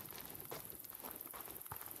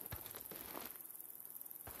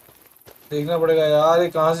 देखना पड़ेगा यार, ये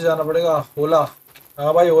कहाँ से जाना पड़ेगा। ओला,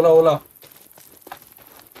 हाँ भाई ओला ओला।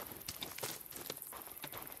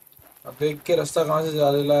 अब देख के रास्ता कहाँ से जा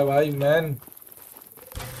रहा है भाई मैन।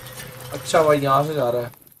 अच्छा भाई यहाँ से जा रहा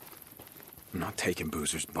है। I'm not taking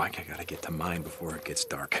Boozer's bike. I gotta get to mine before it gets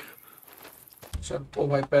dark. चल ओ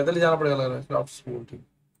भाई पैदल ही जाना पड़ेगा लग रहा है। क्राफ्ट स्कूल ठीक।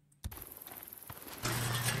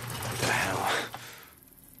 What the hell?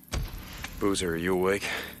 Boozer, are you awake?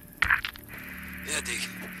 Yeah, Deke.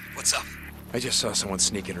 What's up? I just saw someone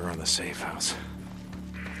sneaking around the safe house.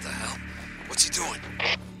 What the hell? What's he doing?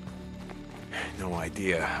 No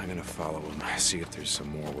idea. I'm gonna follow him. See if there's some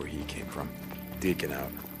more where he came from. Deacon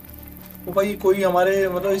out. वो भाई कोई हमारे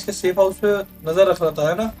मतलब इसके safe house पे नजर रख रहा था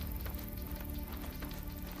है ना।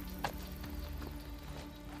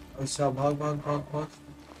 अच्छा भाग भाग भाग भाग,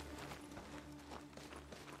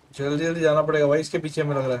 जल्दी जल्दी जाना पड़ेगा भाई, इसके पीछे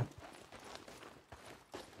में लग रहा है।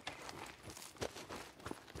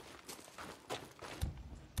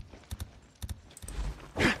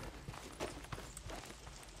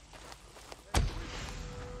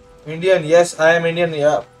 Indian, yes I am Indian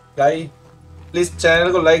या भाई। प्लीज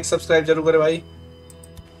चैनल को लाइक सब्सक्राइब जरूर करें भाई।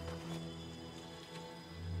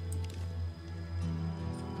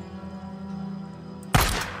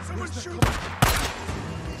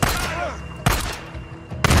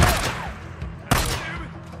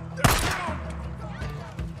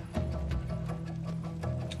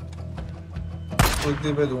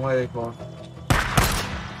 कुछ पे दूंगा एक और।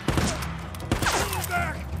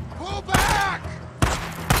 Pull back!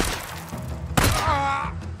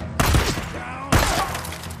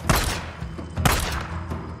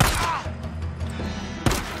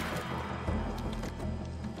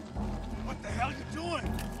 What the hell you doing?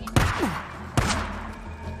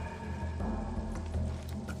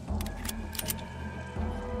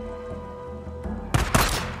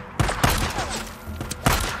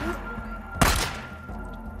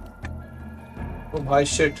 ओ भाई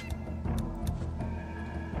shit.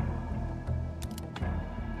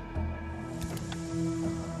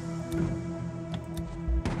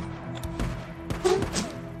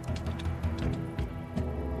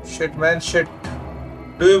 Shit man, shit.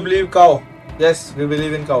 Do you believe cow? Yes, we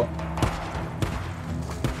believe in cow.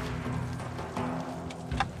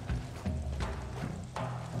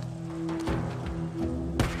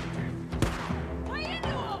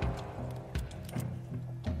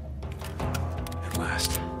 At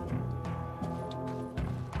last.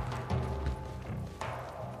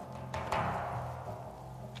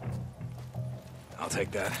 I'll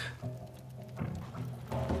take that.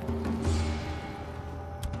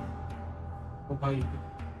 ओ भाई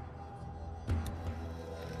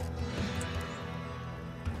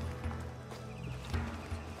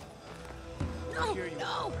No,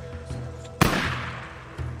 no!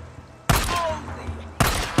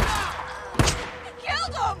 He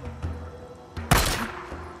killed him!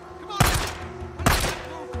 Come on!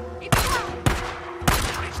 Keep it down!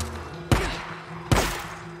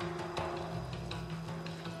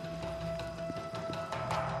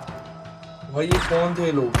 भाई ये कौन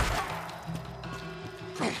थे लोग?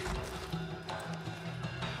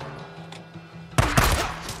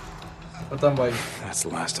 खत्म भाई। That's the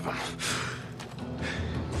last of them.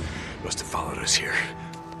 Must have followed us here.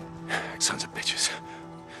 Sons of bitches.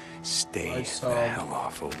 Stay the hell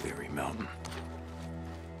off O'Leary Mountain.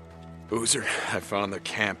 Boozer, I found their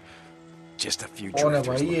camp. Just a few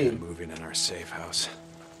drifters looking to move in our safe house.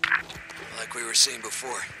 Like we were saying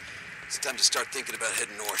before, it's time to start thinking about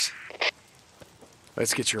heading north.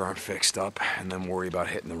 Let's get your arm fixed up and then worry about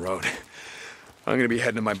hitting the road. I'm gonna be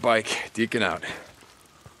heading to my bike. Deacon out.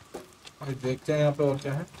 भाई देखते हैं यहाँ पे और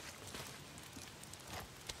क्या है।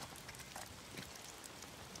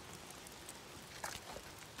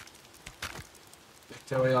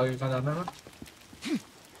 देखते हैं भाई आगे कहाँ जाना है।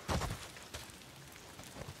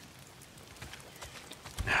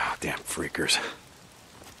 Ah, damn freakers.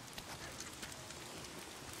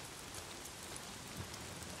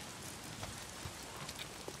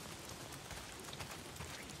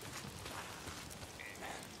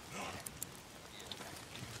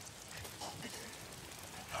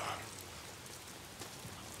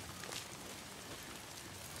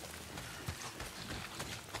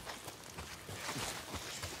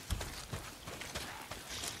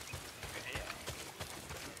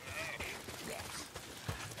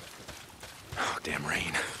 Oh, damn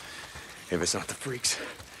rain. If it's not the freaks,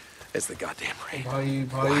 it's the goddamn rain.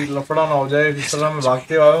 भाई लफड़ा ना हो जाए। जिस तरह मैं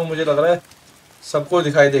भागते हुए आया हूँ मुझे लग रहा है सबको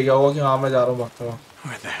दिखाई दे गया होगा कि हाँ मैं जा रहा हूँ भागते हुए।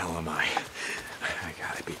 Where the hell am I? I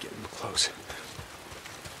gotta be getting close.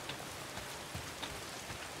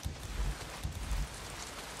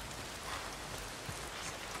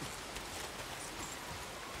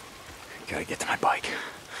 Gotta get to my bike.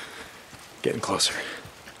 Getting closer.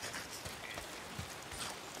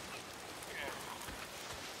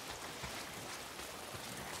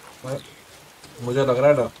 मुझे लग रहा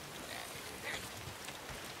है डर।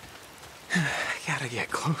 Gotta get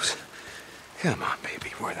close. Come on,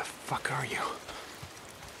 baby. Where the fuck are you?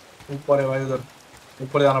 ऊपर है भाई उधर।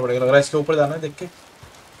 ऊपर जाना पड़ेगा लग रहा है। इसके ऊपर जाना है देख के।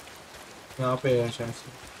 यहाँ पे है शायद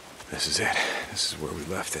से। This is it. This is where we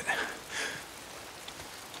left it.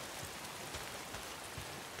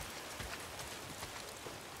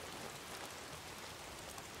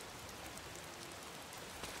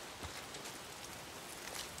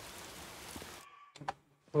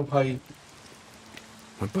 ओ भाई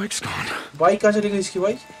My bike's gone. बाइक कहाँ चली गई इसकी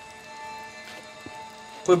भाई?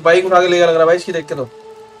 कोई बाइक उठा के ले गया लग रहा है भाई इसकी देख के तो।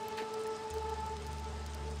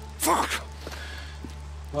 Fuck!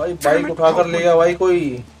 भाई बाइक उठा कर ले गया भाई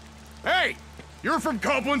कोई। Hey! You're from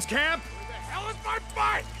Copeland's camp? Where the hell is my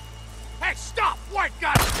bike? Hey, stop! White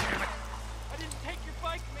guy! Damn it! I didn't take your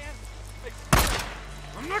bike, man. I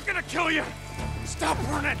swear. I'm not gonna kill you! Stop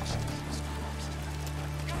running!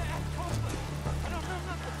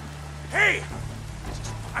 Hey!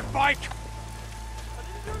 My bike!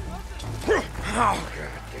 Oh, God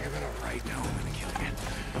damn it, alright, now I'm gonna kill you.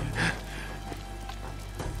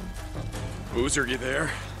 Boozer, you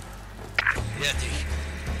there? Yeah, D.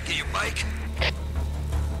 Get your bike?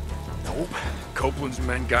 Nope. Copeland's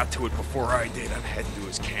men got to it before I did. I'm heading to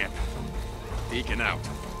his camp. Deacon out.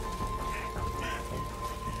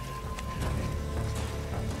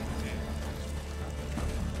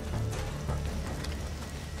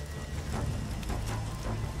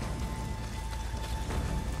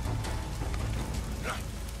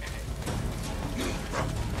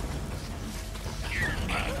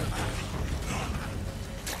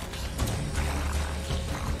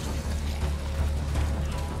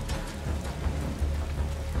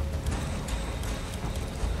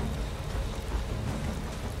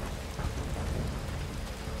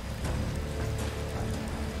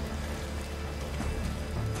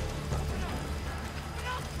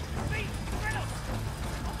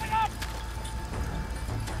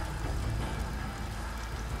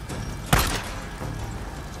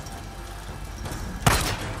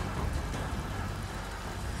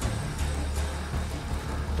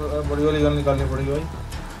 बड़ी वाली gun निकालनी पड़ेगी भाई।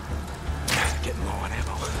 Getting low on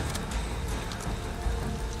ammo.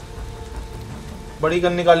 बड़ी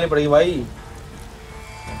gun निकालनी पड़ेगी भाई।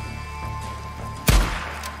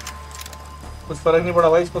 कुछ फर्क नहीं पड़ा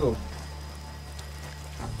भाई इसको तो।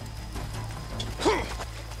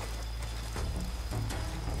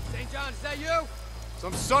 St. John, is that you?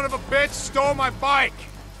 Some son of a bitch stole my bike!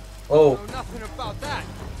 Oh. Know nothing about that.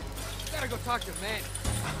 Gotta go talk to Manny.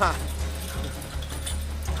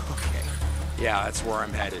 Okay. Yeah, that's where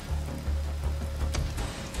I'm headed.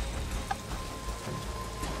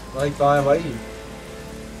 भाई कहाँ है भाई?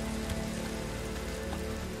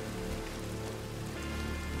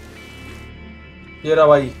 ये रहा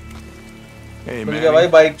भाई। Hey, मिल गया भाई,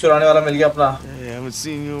 बाइक चुराने वाला मिल गया अपना। Hey, I haven't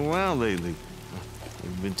seen you around lately.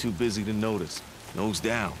 You've been too busy to notice. Nose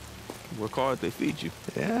down. Work hard, they feed you.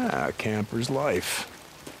 Yeah, camper's life.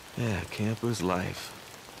 Yeah, camper's life.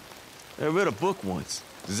 I read a book once,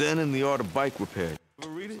 Zen and the Art of Bike Repair.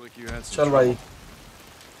 Ever read it? Looks like you had some चल भाई।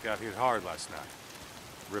 trouble. Got hit hard last night.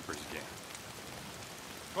 Rippers again.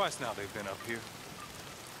 Twice now they've been up here.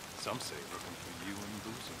 Some say looking for you and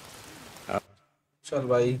Boozer. चल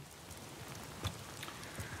भाई।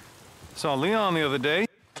 Saw Leon the other day.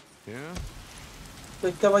 Yeah?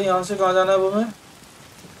 देखते हैं भाई यहाँ से कहाँ जाना है वो हमें।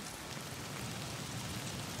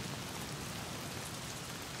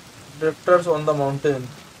 Drifters on the mountain.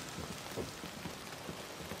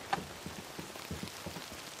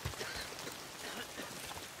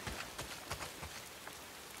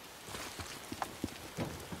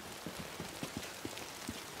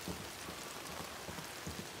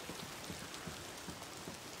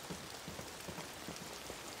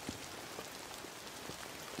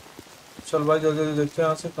 चल भाई जल्दी जल्दी देखते हैं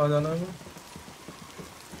यहाँ से कहाँ जाना है हमें।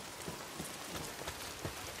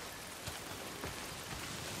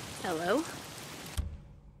 Hello?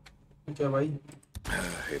 क्या भाई?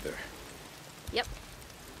 Hey there. Yep.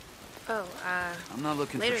 Oh, I'm not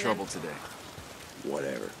looking later for trouble then. today.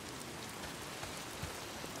 Whatever.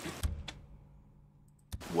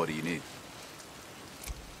 What do you need?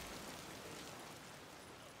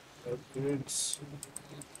 Upgrades.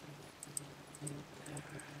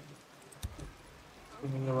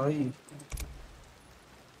 भाई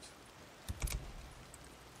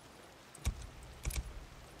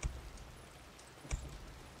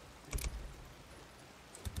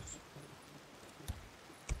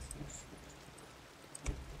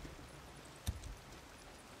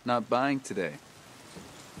Not buying today.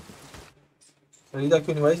 खरीदा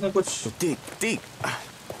क्यों नहीं भाई इसने कुछ? Deke,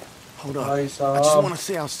 hold up. भाई I just साहब। want to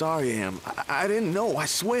say how sorry I am. I didn't know, I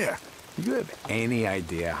swear. You have any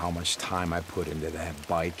idea how much time I put into that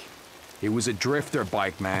bike? It was a drifter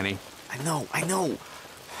bike, Manny. I know.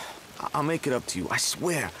 I'll make it up to you, I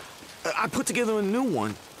swear. I put together a new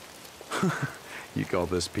one. You call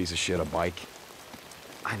this piece of shit a bike?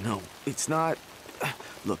 I know. It's not...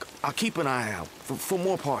 Look, I'll keep an eye out for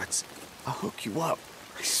more parts. I'll hook you up.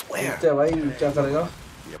 I swear. देखते हैं भाई क्या करेगा।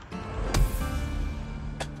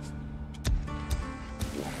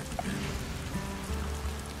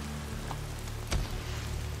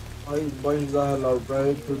 भाई boys are allowed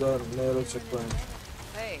right to the narrow checkpoint.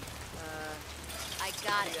 Hey, I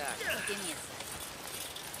got it. Give me a sec.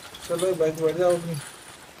 चल भाई bike बैठ जाओ अपनी।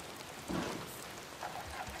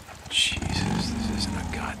 Jesus, this isn't a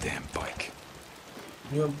goddamn bike.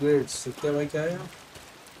 New upgrades देखते हैं भाई क्या है यहाँ।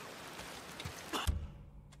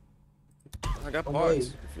 I got Oh, parts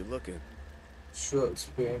boy. if you're looking. Sure,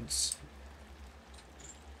 experience.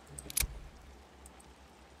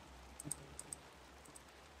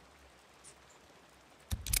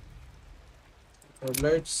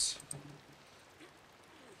 Headlights.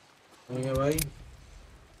 नहीं है भाई,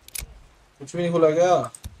 कुछ भी नहीं खुला क्या?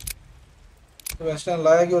 तो वेस्टर्न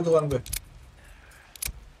लाया क्यों दुकान पे?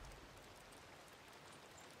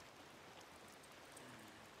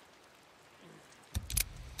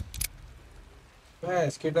 मैं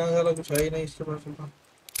इसके टांग वाला कुछ है ही नहीं इसके पास तो।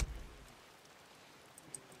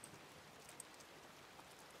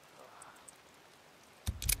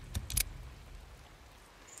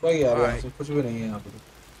 भाई यार यहाँ से कुछ भी नहीं है यहाँ पे।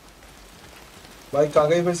 भाई कहाँ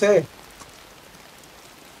गई फिर से?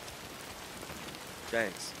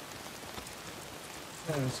 Thanks.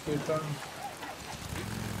 इसके टांग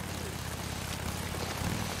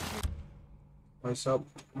भाई साहब,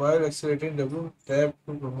 while accelerating W, tap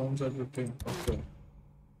to perform such routine. Okay.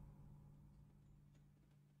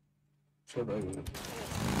 Should I do it?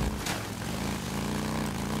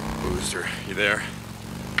 Booster, you there?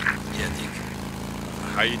 Yeah, Deke.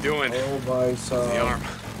 How you doing? Oh, भाई The साहब. arm.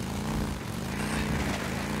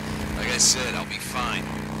 Like I said, I'll be fine.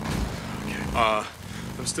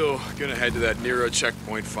 I'm still gonna head to that Nero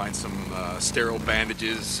checkpoint, find some sterile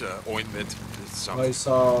bandages, ointment, something. भाई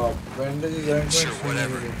साहब, bandages, Sure,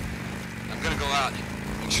 whatever. I'm gonna go out and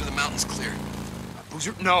make sure the mountain's clear.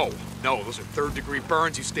 Boozer, no, those are third-degree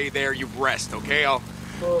burns. You stay there, you rest, okay? I'll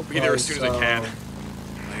be there as soon as I can.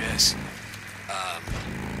 I guess.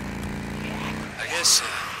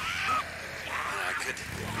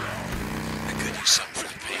 I could use something for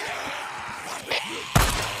the pain.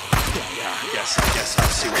 Yeah, I guess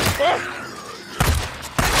I'll see what.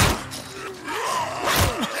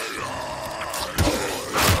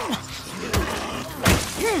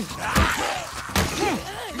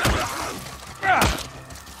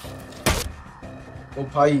 ओ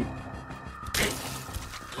भाई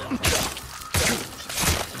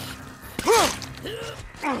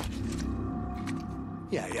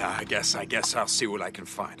Yeah, I guess I'll see what I can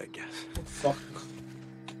find, I guess. fuck,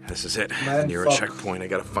 This is it. Man, Near a fuck. checkpoint. I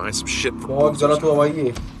gotta find some shit for बहुत Boozer. गलत हुआ भाई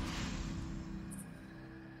ये।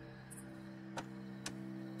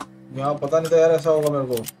 यहाँ पता नहीं था यार ऐसा होगा मेरे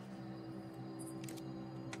को।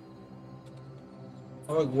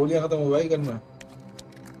 अबे गोलियां खत्म हो गई गन में।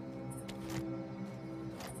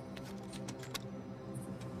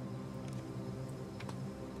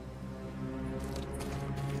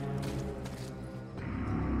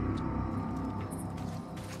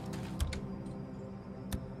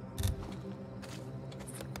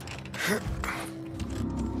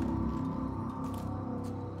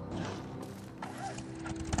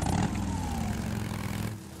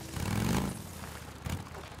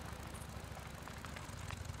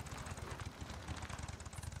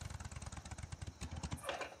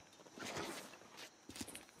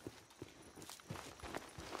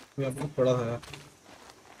 आपको पड़ा था यार।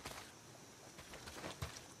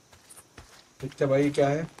 देखते भाई क्या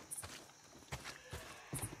है।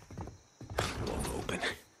 Open.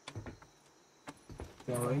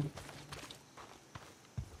 क्या भाई?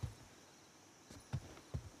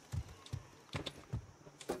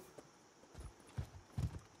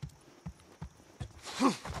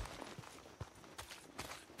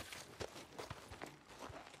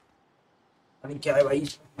 अरे क्या है भाई?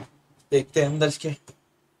 देखते हैं अंदर इसके।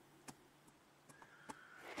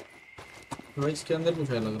 भाई इसके अंदर कुछ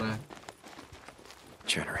है लग रहा है।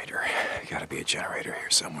 Generator. Gotta be a generator here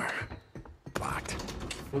somewhere. Locked.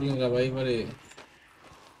 खुलेगा भाई मेरे।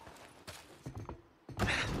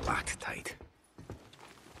 Locked tight.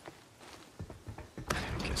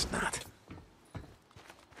 Guess not.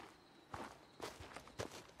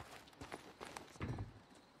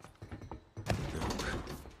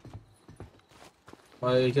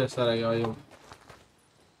 भाई एक रास्ता रह गया भाई।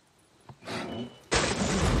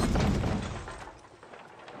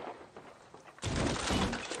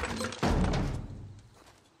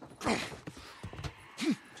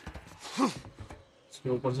 इसके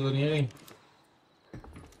ऊपर से तो नहीं है कहीं।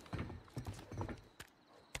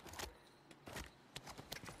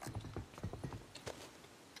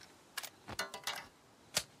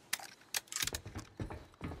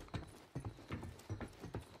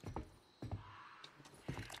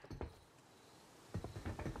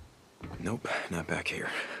 Nope, not back here.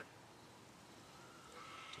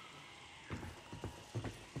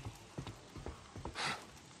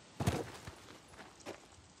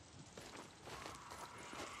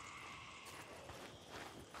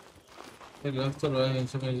 ये लग तो रहा है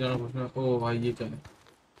इनसे कहीं जाना पूछना। ओ भाई ये क्या है?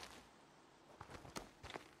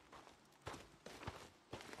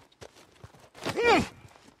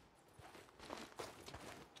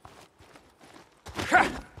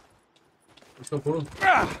 इसको फोड़ूं।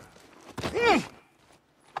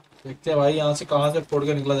 देखते हैं भाई यहाँ से कहाँ से फोड़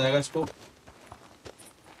के निकला जाएगा इसको।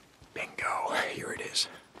 Bingo. Here it is.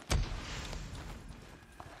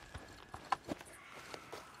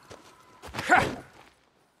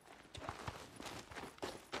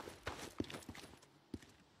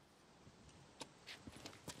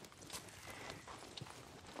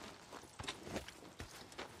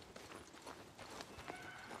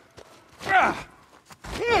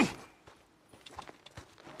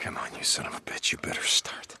 Come on, you son of a bitch. You better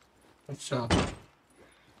start. अच्छा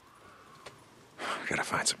We gotta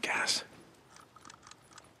find some gas.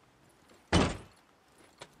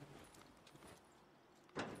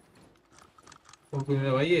 फोड़ क्यों नहीं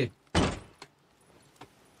रहा भाई ये?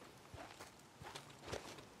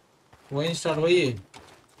 वहीं स्टार्ट हुआ ये,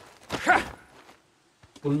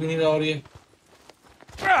 खुल भी नहीं रहा। और ये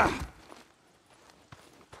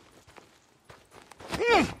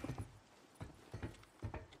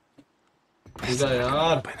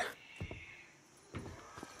यार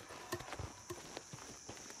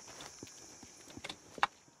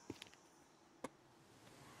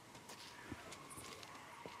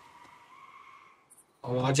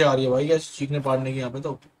आवाजें आ रही है भाई कैसे चीखने पाड़ने की यहाँ पे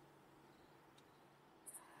तो।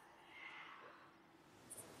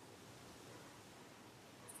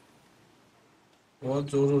 बहुत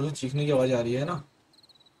जोर जोर से चीखने की आवाज आ रही है ना।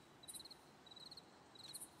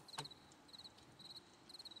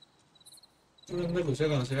 तो अंदर घुसे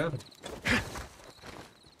कहाँ से यार?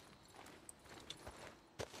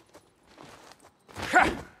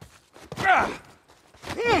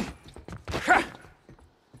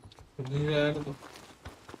 नहीं यार तो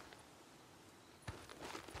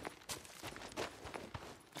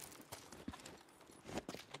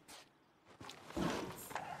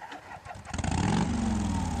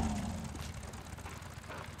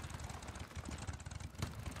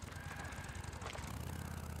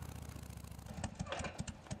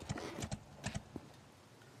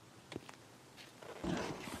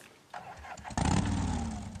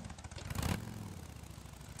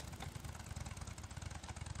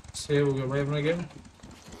सेव हो गया भाई अपना गेम।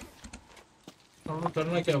 अब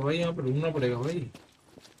करना क्या भाई, यहाँ पे ढूंढना पड़ेगा भाई।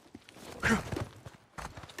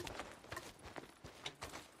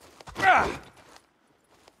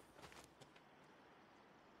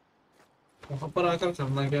 वहां पर आकर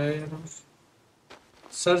करना क्या है यार?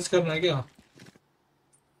 सर्च करना है क्या?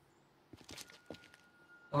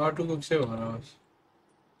 R2 को सेव हो रहा है।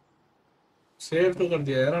 सेव तो कर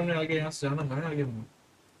दिया यार हमने। आगे यहाँ से जाना है। आगे में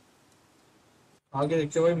आगे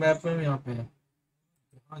देखते भाई मैप में भी यहाँ पे है।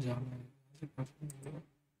 कहाँ जाना है?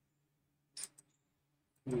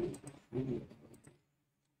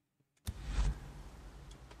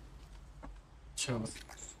 अच्छा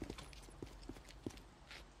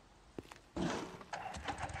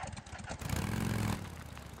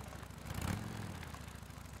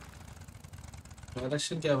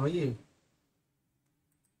डायरेक्शन क्या है भाई ये?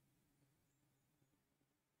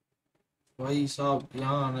 भाई साहब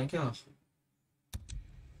यहाँ आना है क्या?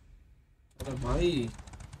 अरे भाई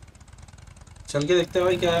चल के देखते हैं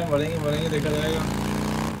भाई क्या है। मरेंगे मरेंगे देखा जाएगा।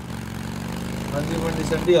 ठंडी ठंडी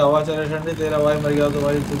ठंडी हवा चले ठंडी। तेरा भाई मर गया तो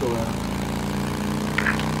भाई खुद हो गया।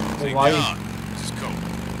 Why? This is Cope.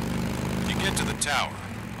 If you get to the tower,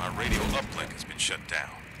 my radio uplink has been shut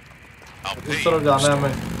down. I'll pay इस you. तरफ जाना है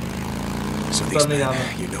हमें। So इस these तरफ नहीं जाना।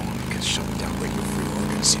 men, you know, get shut down like you're free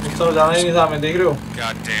organization. इस तरफ जाना ही नहीं था हमें। देख रहे हो?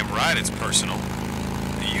 Goddamn right, it's personal.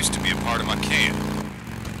 It used to be a part of my camp.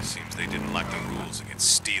 Seems they didn't like the rules against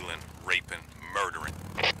stealing, raping, murdering.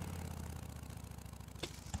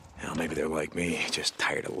 Well, maybe they're like me, just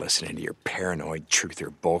tired of listening to your paranoid truther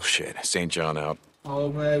bullshit. St. John out. Oh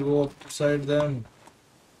my God, upside them.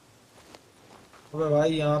 अबे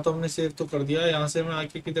भाई यहाँ तो हमने save तो कर दिया। यहाँ से हमें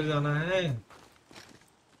आके किधर जाना है?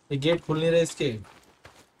 ये गेट खुल नहीं रहे इसके।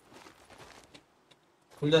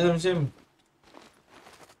 खुल जा सिम।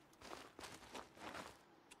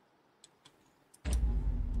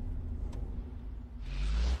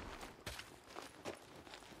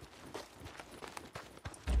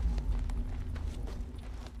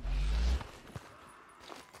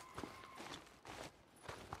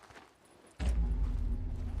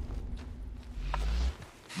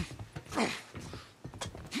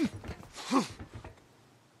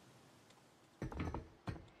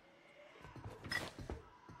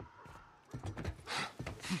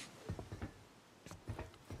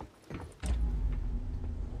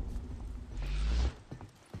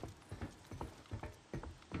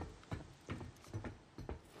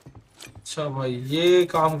 अच्छा भाई ये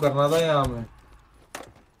काम करना था यहाँ में।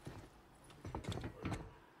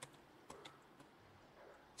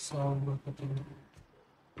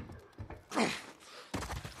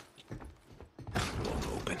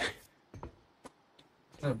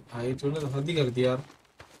 भाई तूने तो हद ही कर दिया यार।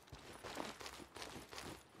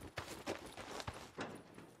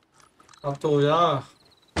 अब तो हो जा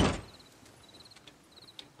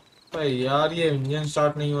भाई यार, ये इंजन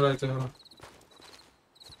स्टार्ट नहीं हो रहा है तेरा।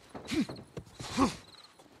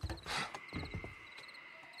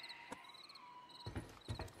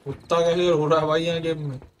 कुत्ता कैसे हो रहा है भाई यहाँ गेम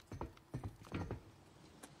में।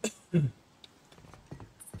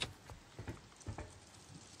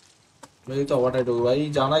 भाई तो व्हाट आई डू भाई,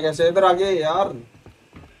 जाना कैसे है इधर आगे यार।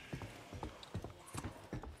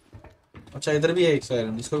 अच्छा इधर भी है एक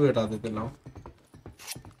साइड, इसको भी हटा देते लाओ।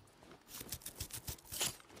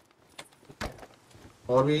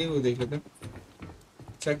 और भी वो देख लेते,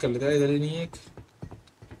 चेक कर लेते हैं। इधर ही नहीं है एक,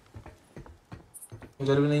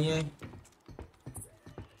 उधर भी नहीं है,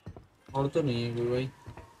 और तो नहीं है कोई भाई।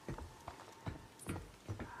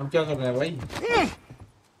 हम क्या कर रहे हैं भाई।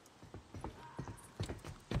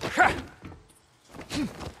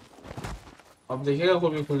 अब देखिएगा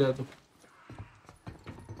कोई भी खुल जाए तो।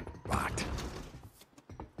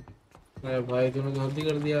 अरे भाई तूने तो गलती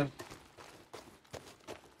कर दिया।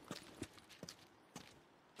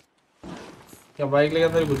 क्या बाइक लेकर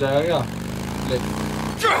अंदर घुस जाएगा क्या? ले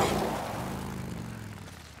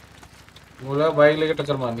बोला बाइक लेकर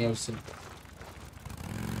टक्कर मारनी है उससे।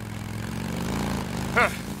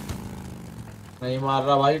 नहीं मार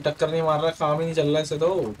रहा भाई, टक्कर नहीं मार रहा, काम ही नहीं चल रहा इससे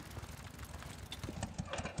तो।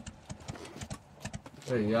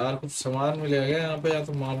 अरे यार कुछ सामान मिलेगा क्या यहाँ पे, या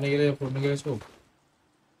तो मारने के लिए या फोड़ने के लिए इसको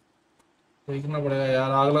देखना पड़ेगा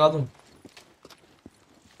यार। आग लगा दूं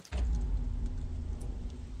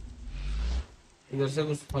इधर से,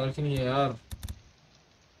 कुछ फर्क ही नहीं है यार।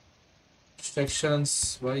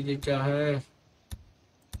 सेक्शंस भाई ये क्या है,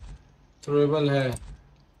 थ्रोएबल है।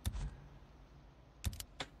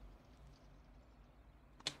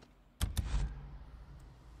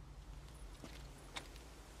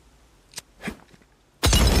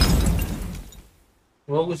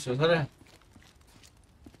 वो कुछ सर है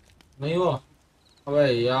नहीं हुआ। अबे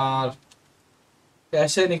यार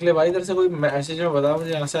कैसे निकले भाई इधर से, कोई मैसेज में बता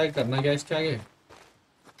मुझे यहाँ से आगे करना क्या है इसके आगे,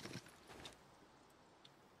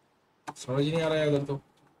 समझ ही नहीं आ रहा है इधर तो।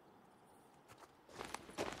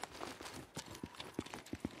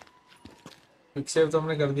 क्विक सेव तो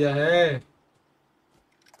हमने कर दिया है।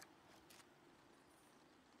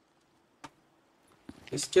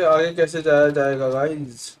 इसके आगे कैसे जाया जाएगा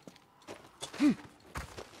गाइस।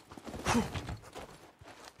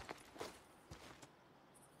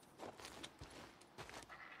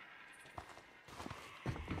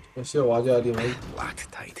 कैसे आवाजें आ रही है भाई।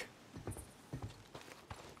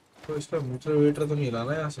 तो इसका मीटर वीटर तो नहीं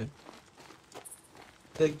लाना यहाँ से।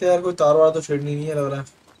 देखते हैं यार, कोई तार वार तो छेड़नी नहीं है लग रहा है।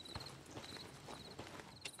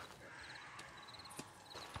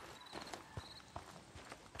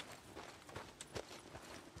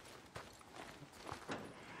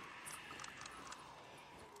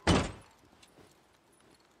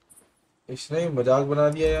 इसने ही मजाक बना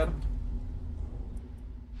दिया यार।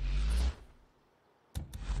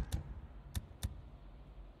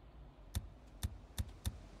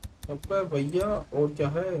 अबे भैया और क्या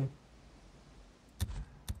है।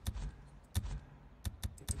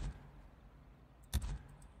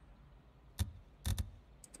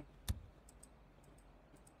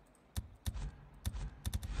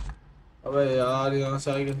 अबे यार यहाँ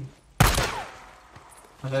से आएगा।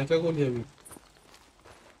 अच्छा क्या गोली अभी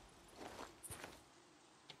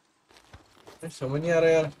समझ नहीं आ रहा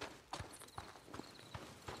यार।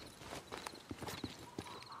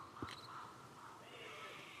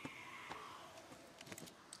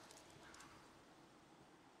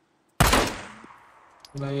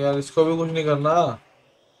 नहीं यार इसको भी कुछ नहीं करना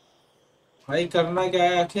भाई। करना क्या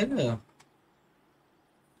है आखिर ना,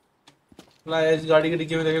 इस गाड़ी की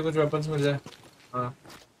डिक्की में देखे कुछ वेपन्स मिल जाए। हाँ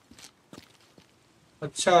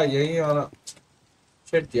अच्छा यही वाला।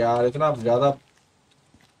 शिट यार इतना ज्यादा।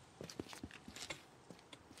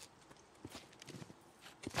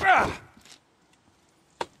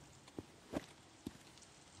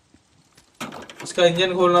 इसका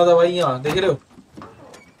इंजन खोलना था भाई, यहाँ देख रहे हो।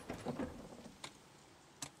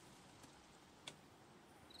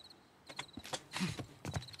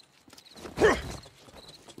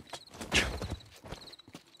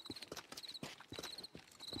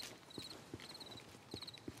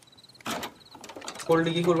 खोल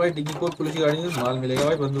डिग्गी खोल भाई, डिग्गी खोल। पुलिस की गाड़ी में माल मिलेगा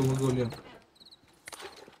भाई, बंदूक गोलियां।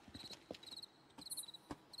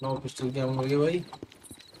 नो पिस्टल क्या मिल गया भाई।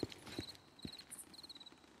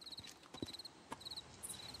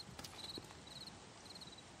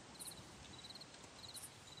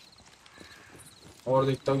 और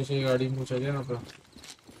देखता हूँ किसी की गाड़ी में पूछा गया यहाँ पर।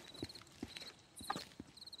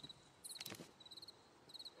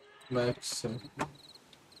 मैक्स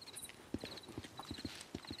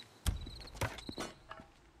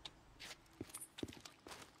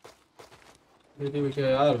ये भी क्या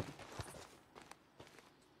यार।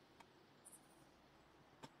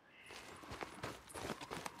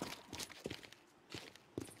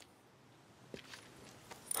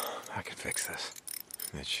 I can fix this.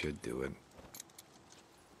 That should do it.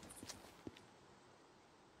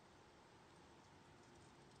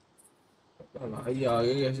 भाई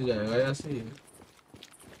आगे कैसे जाएगा यहाँ से?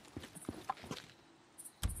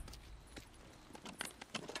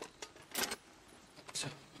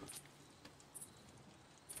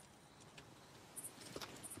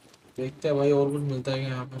 देखते हैं भाई और कुछ मिलता है क्या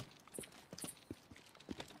यहाँ पे।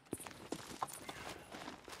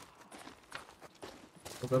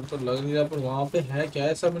 पता तो लग नहीं रहा, पर वहाँ पे है क्या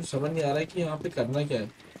ऐसा मुझे समझ नहीं आ रहा है कि यहाँ पे करना क्या है।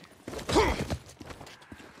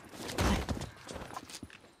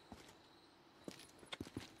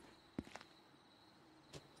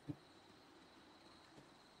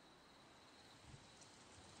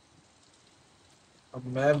 अब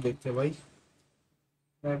मैप देखते हैं भाई,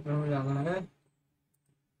 मैप में हमें जाना है।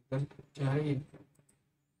 क्या है ये?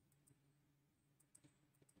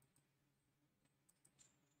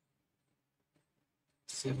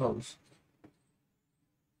 Safe house.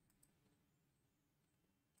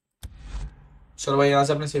 चलो भाई यहाँ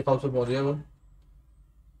से अपने सेफ हाउस पे पहुंच गए वो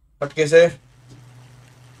फटके से,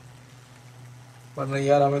 वरना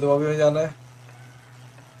यार हमें तो अभी में जाना है।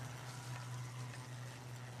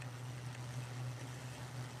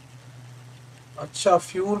 अच्छा,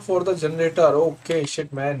 fuel for the generator. Okay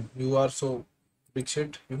shit man, you are so big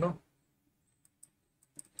shit, you know.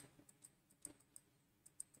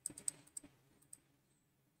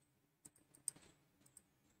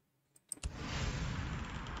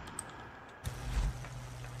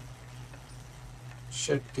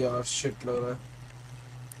 Shit यार, शिट लग रहा है।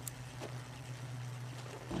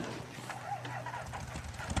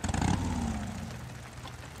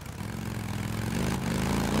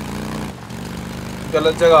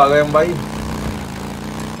 गलत जगह आ गए हम भाई,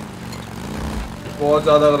 बहुत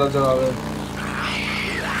ज्यादा गलत जगह आ गए।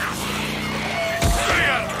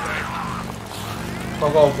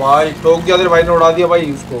 भाई ठोक दिया तेरे भाई ने, उड़ा दिया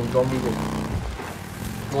भाई उसको, ज़ॉम्बी को।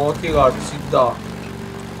 मौत की घाट सीधा।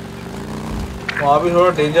 वहाँ भी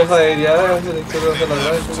थोड़ा डेंजर सा एरिया है, ऐसे देखते हुए ऐसा लग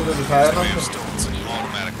रहा है। इसको तो दिखाया ना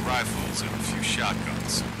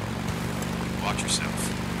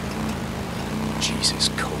Jesus,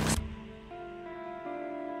 coke.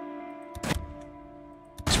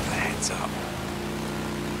 Heads up.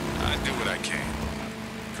 I do what I can.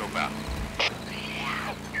 Go back.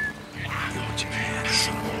 Do what you can,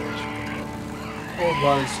 son. ओ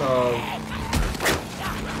भाई साहब,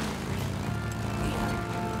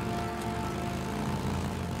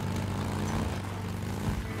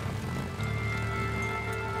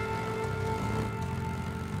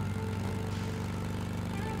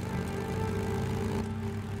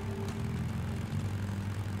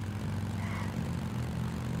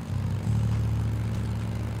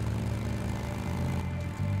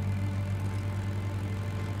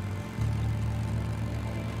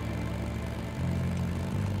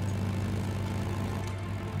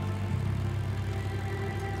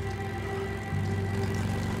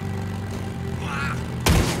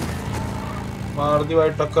 मार दी भाई,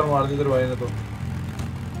 टक्कर मार दी तेरे भाई ने तो।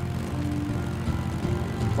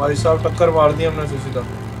 भाई साहब टक्कर मार दी हमने सीधा।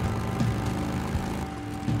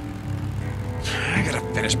 I gotta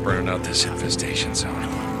finish burning out this infestation zone.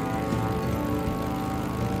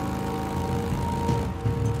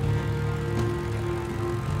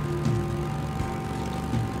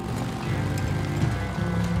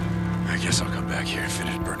 I guess I'll come back here and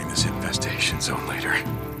finish burning this infestation zone later.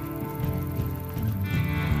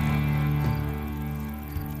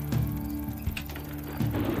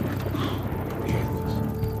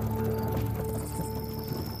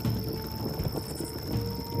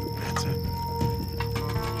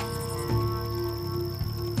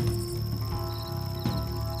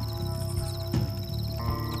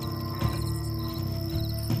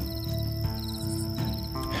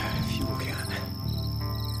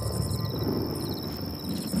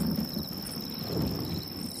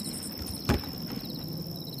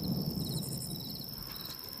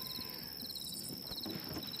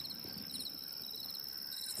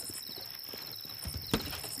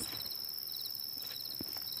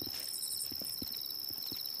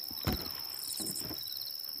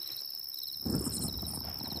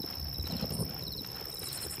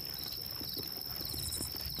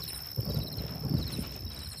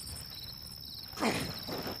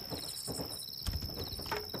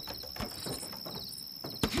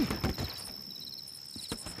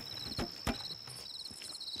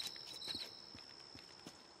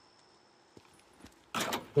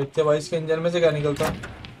 देखते भाई इसके इंजन में से क्या निकलता है।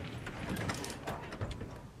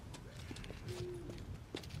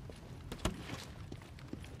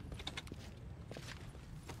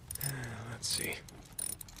 Let's see.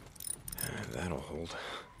 That'll hold.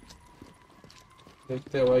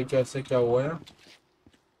 देखते हैं भाई कैसे क्या हुआ है।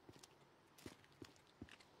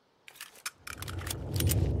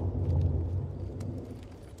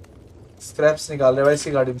 स्क्रैप्स निकाल रहे भाई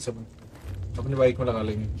इसकी गाड़ी में से, अपनी बाइक में लगा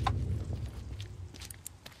लेंगे।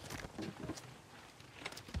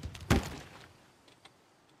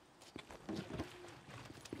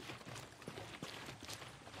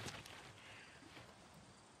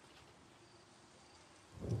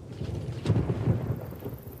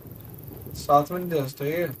 साथ में नहीं दे सकते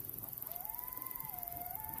ये।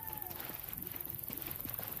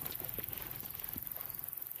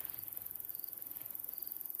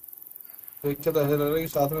 देख के तो ऐसा लग रहा है कि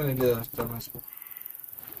साथ में नहीं ले जा सकता मैं इसको।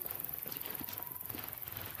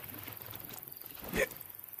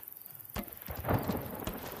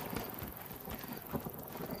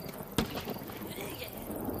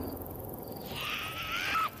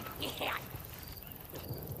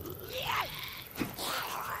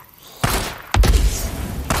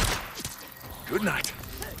 Good night.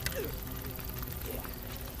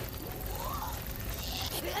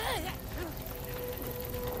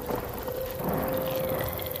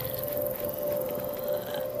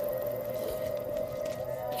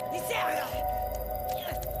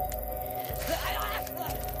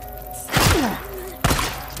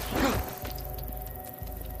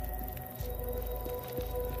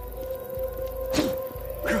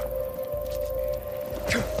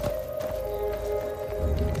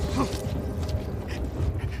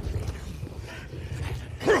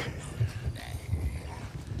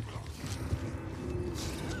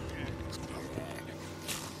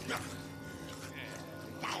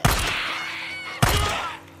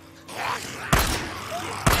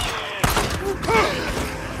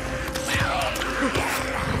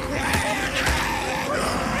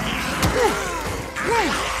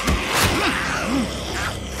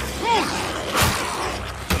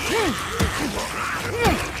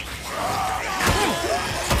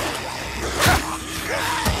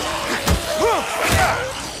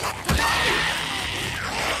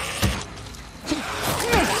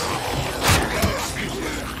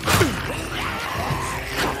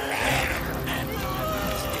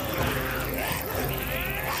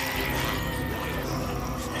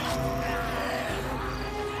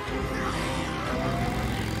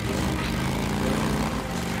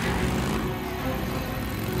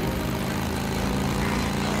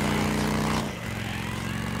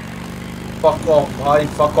 फक ऑफ भाई,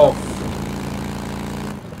 फक ऑफ।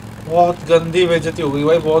 बहुत गंदी बेइज्जती हो गई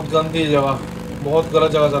भाई, बहुत गंदी जगह, बहुत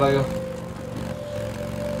गलत जगह चला गया।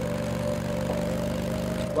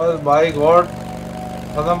 बस भाई गॉड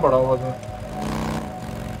खत्म पड़ा हुआ था।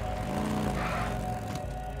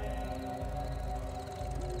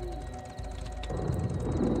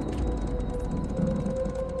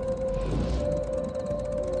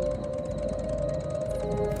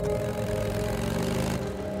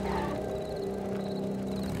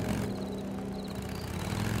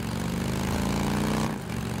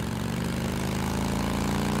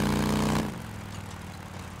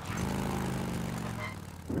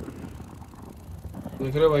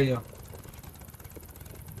 देख रहे हो भैया,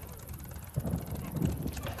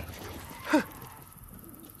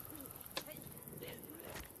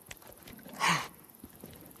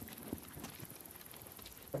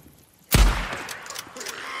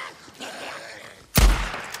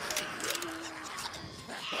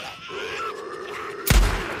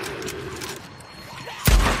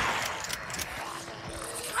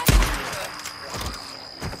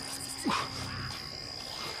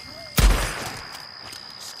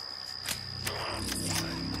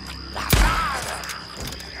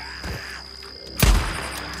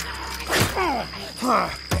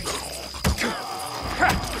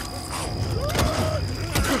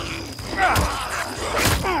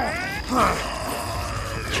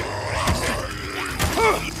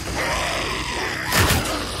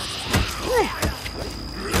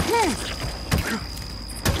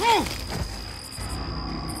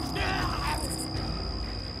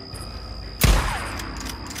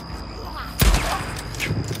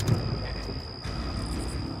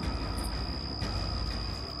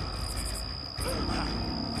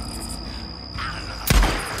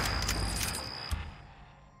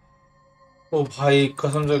 ओ भाई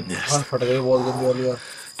कसम से कान फट गई, बहुत गंदी वाली यार।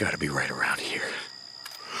 Gotta be right around here.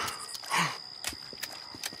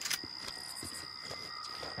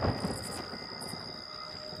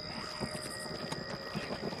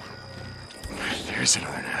 There's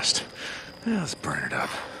another fast. Yeah, let's burn it up.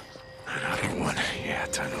 Another one. Yeah,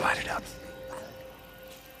 time to light it up.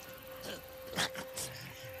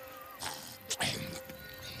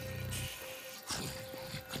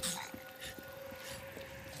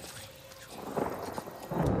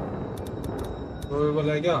 वो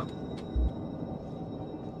बोला क्या?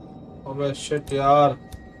 अबे शिट यार.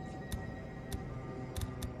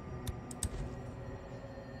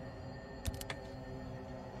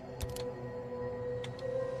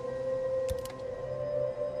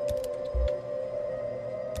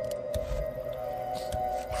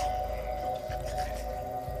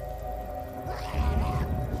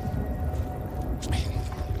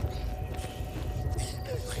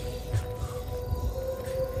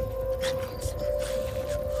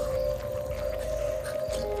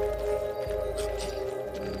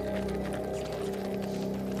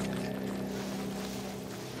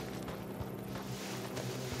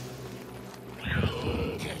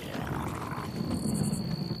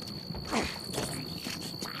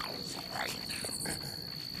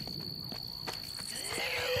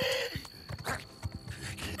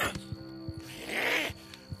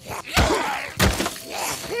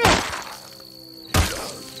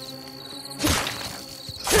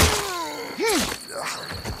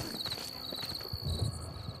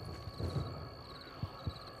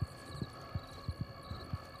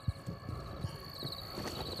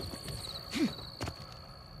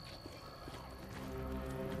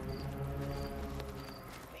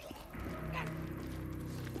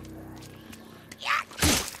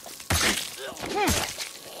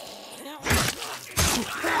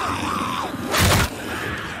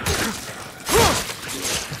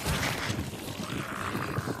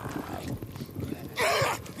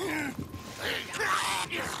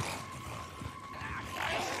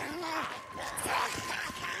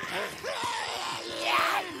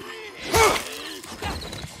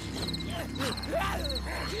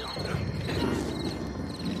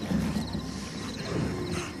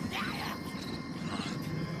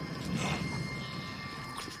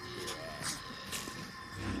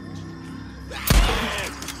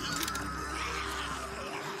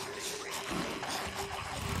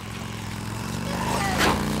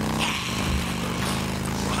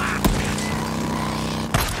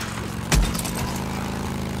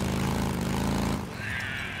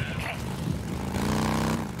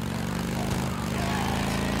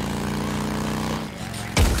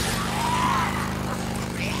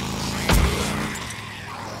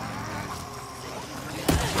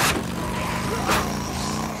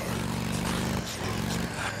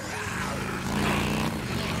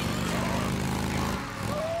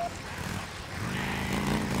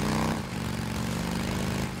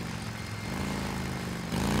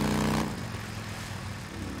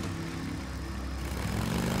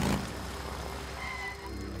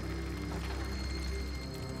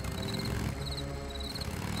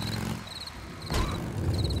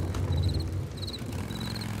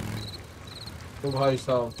 तो भाई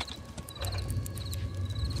साहब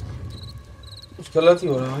कुछ गलत ही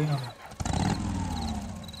हो रहा है भाई यहाँ पे.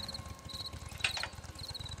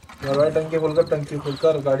 टंकी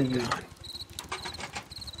खोलकर गाड़ी की.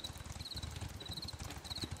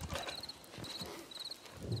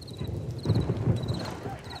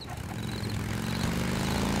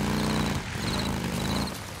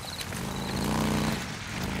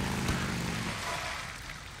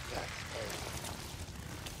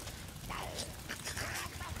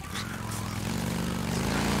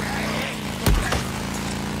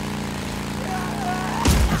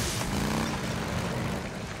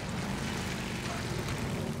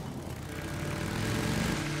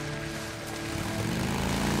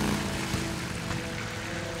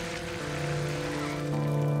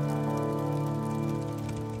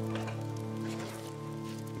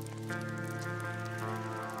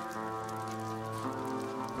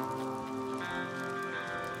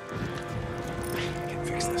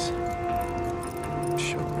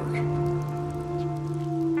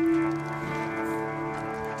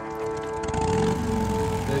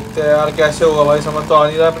 यार कैसे होगा भाई, समझ तो आ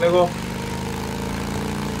नहीं रहा अपने को.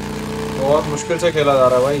 बहुत मुश्किल से खेला जा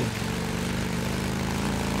रहा है भाई.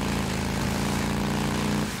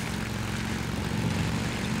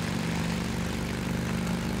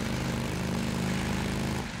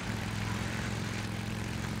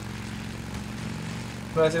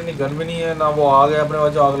 वैसे नहीं गन भी नहीं है ना, वो आग है अपने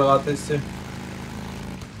पास जो आग लगाते इससे.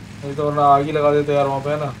 नहीं तो वरना आग ही लगा देते यार वहाँ पे,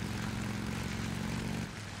 है ना.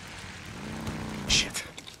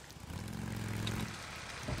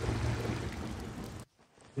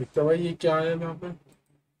 देखते भाई ये क्या है यहाँ पे.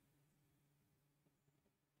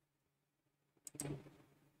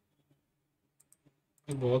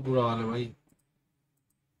 ये बहुत बुरा हाल है भाई।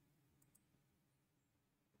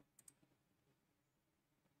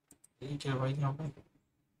 ये क्या भाई यहाँ पे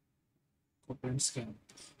कॉपरेंट्स कैंप।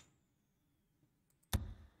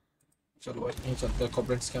 चलो भाई नहीं चलते हैं,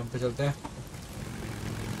 कॉपरेंट्स कैंप पे चलते हैं।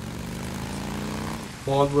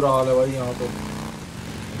 बहुत बुरा हाल है भाई यहाँ पे,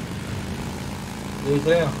 देख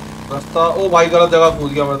रहे हैं रास्ता। ओ भाई गलत जगह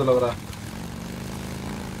कूद गया, मुझे तो लग रहा है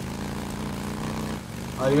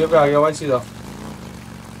हाईवे पे आ गया भाई सीधा,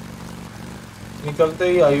 निकलते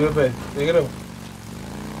ही हाईवे पे, देख रहे हो।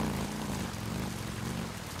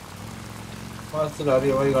 मस्त गाड़ी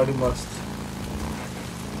है भाई, गाड़ी मस्त।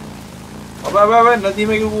 अबे अबे अबे नदी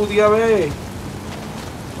में क्यों कूद गया भाई।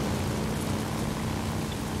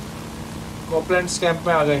 कॉपरेंट्स कैंप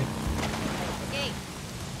में आ गए।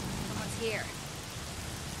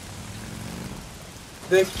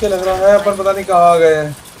 देख के लग रहा है अपन पता नहीं कहाँ आ गए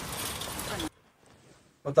हैं,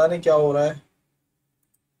 पता नहीं क्या हो रहा है।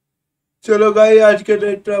 चलो गाइस आज के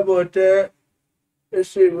डेट बहुत है,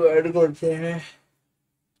 इसे ऐड करते हैं।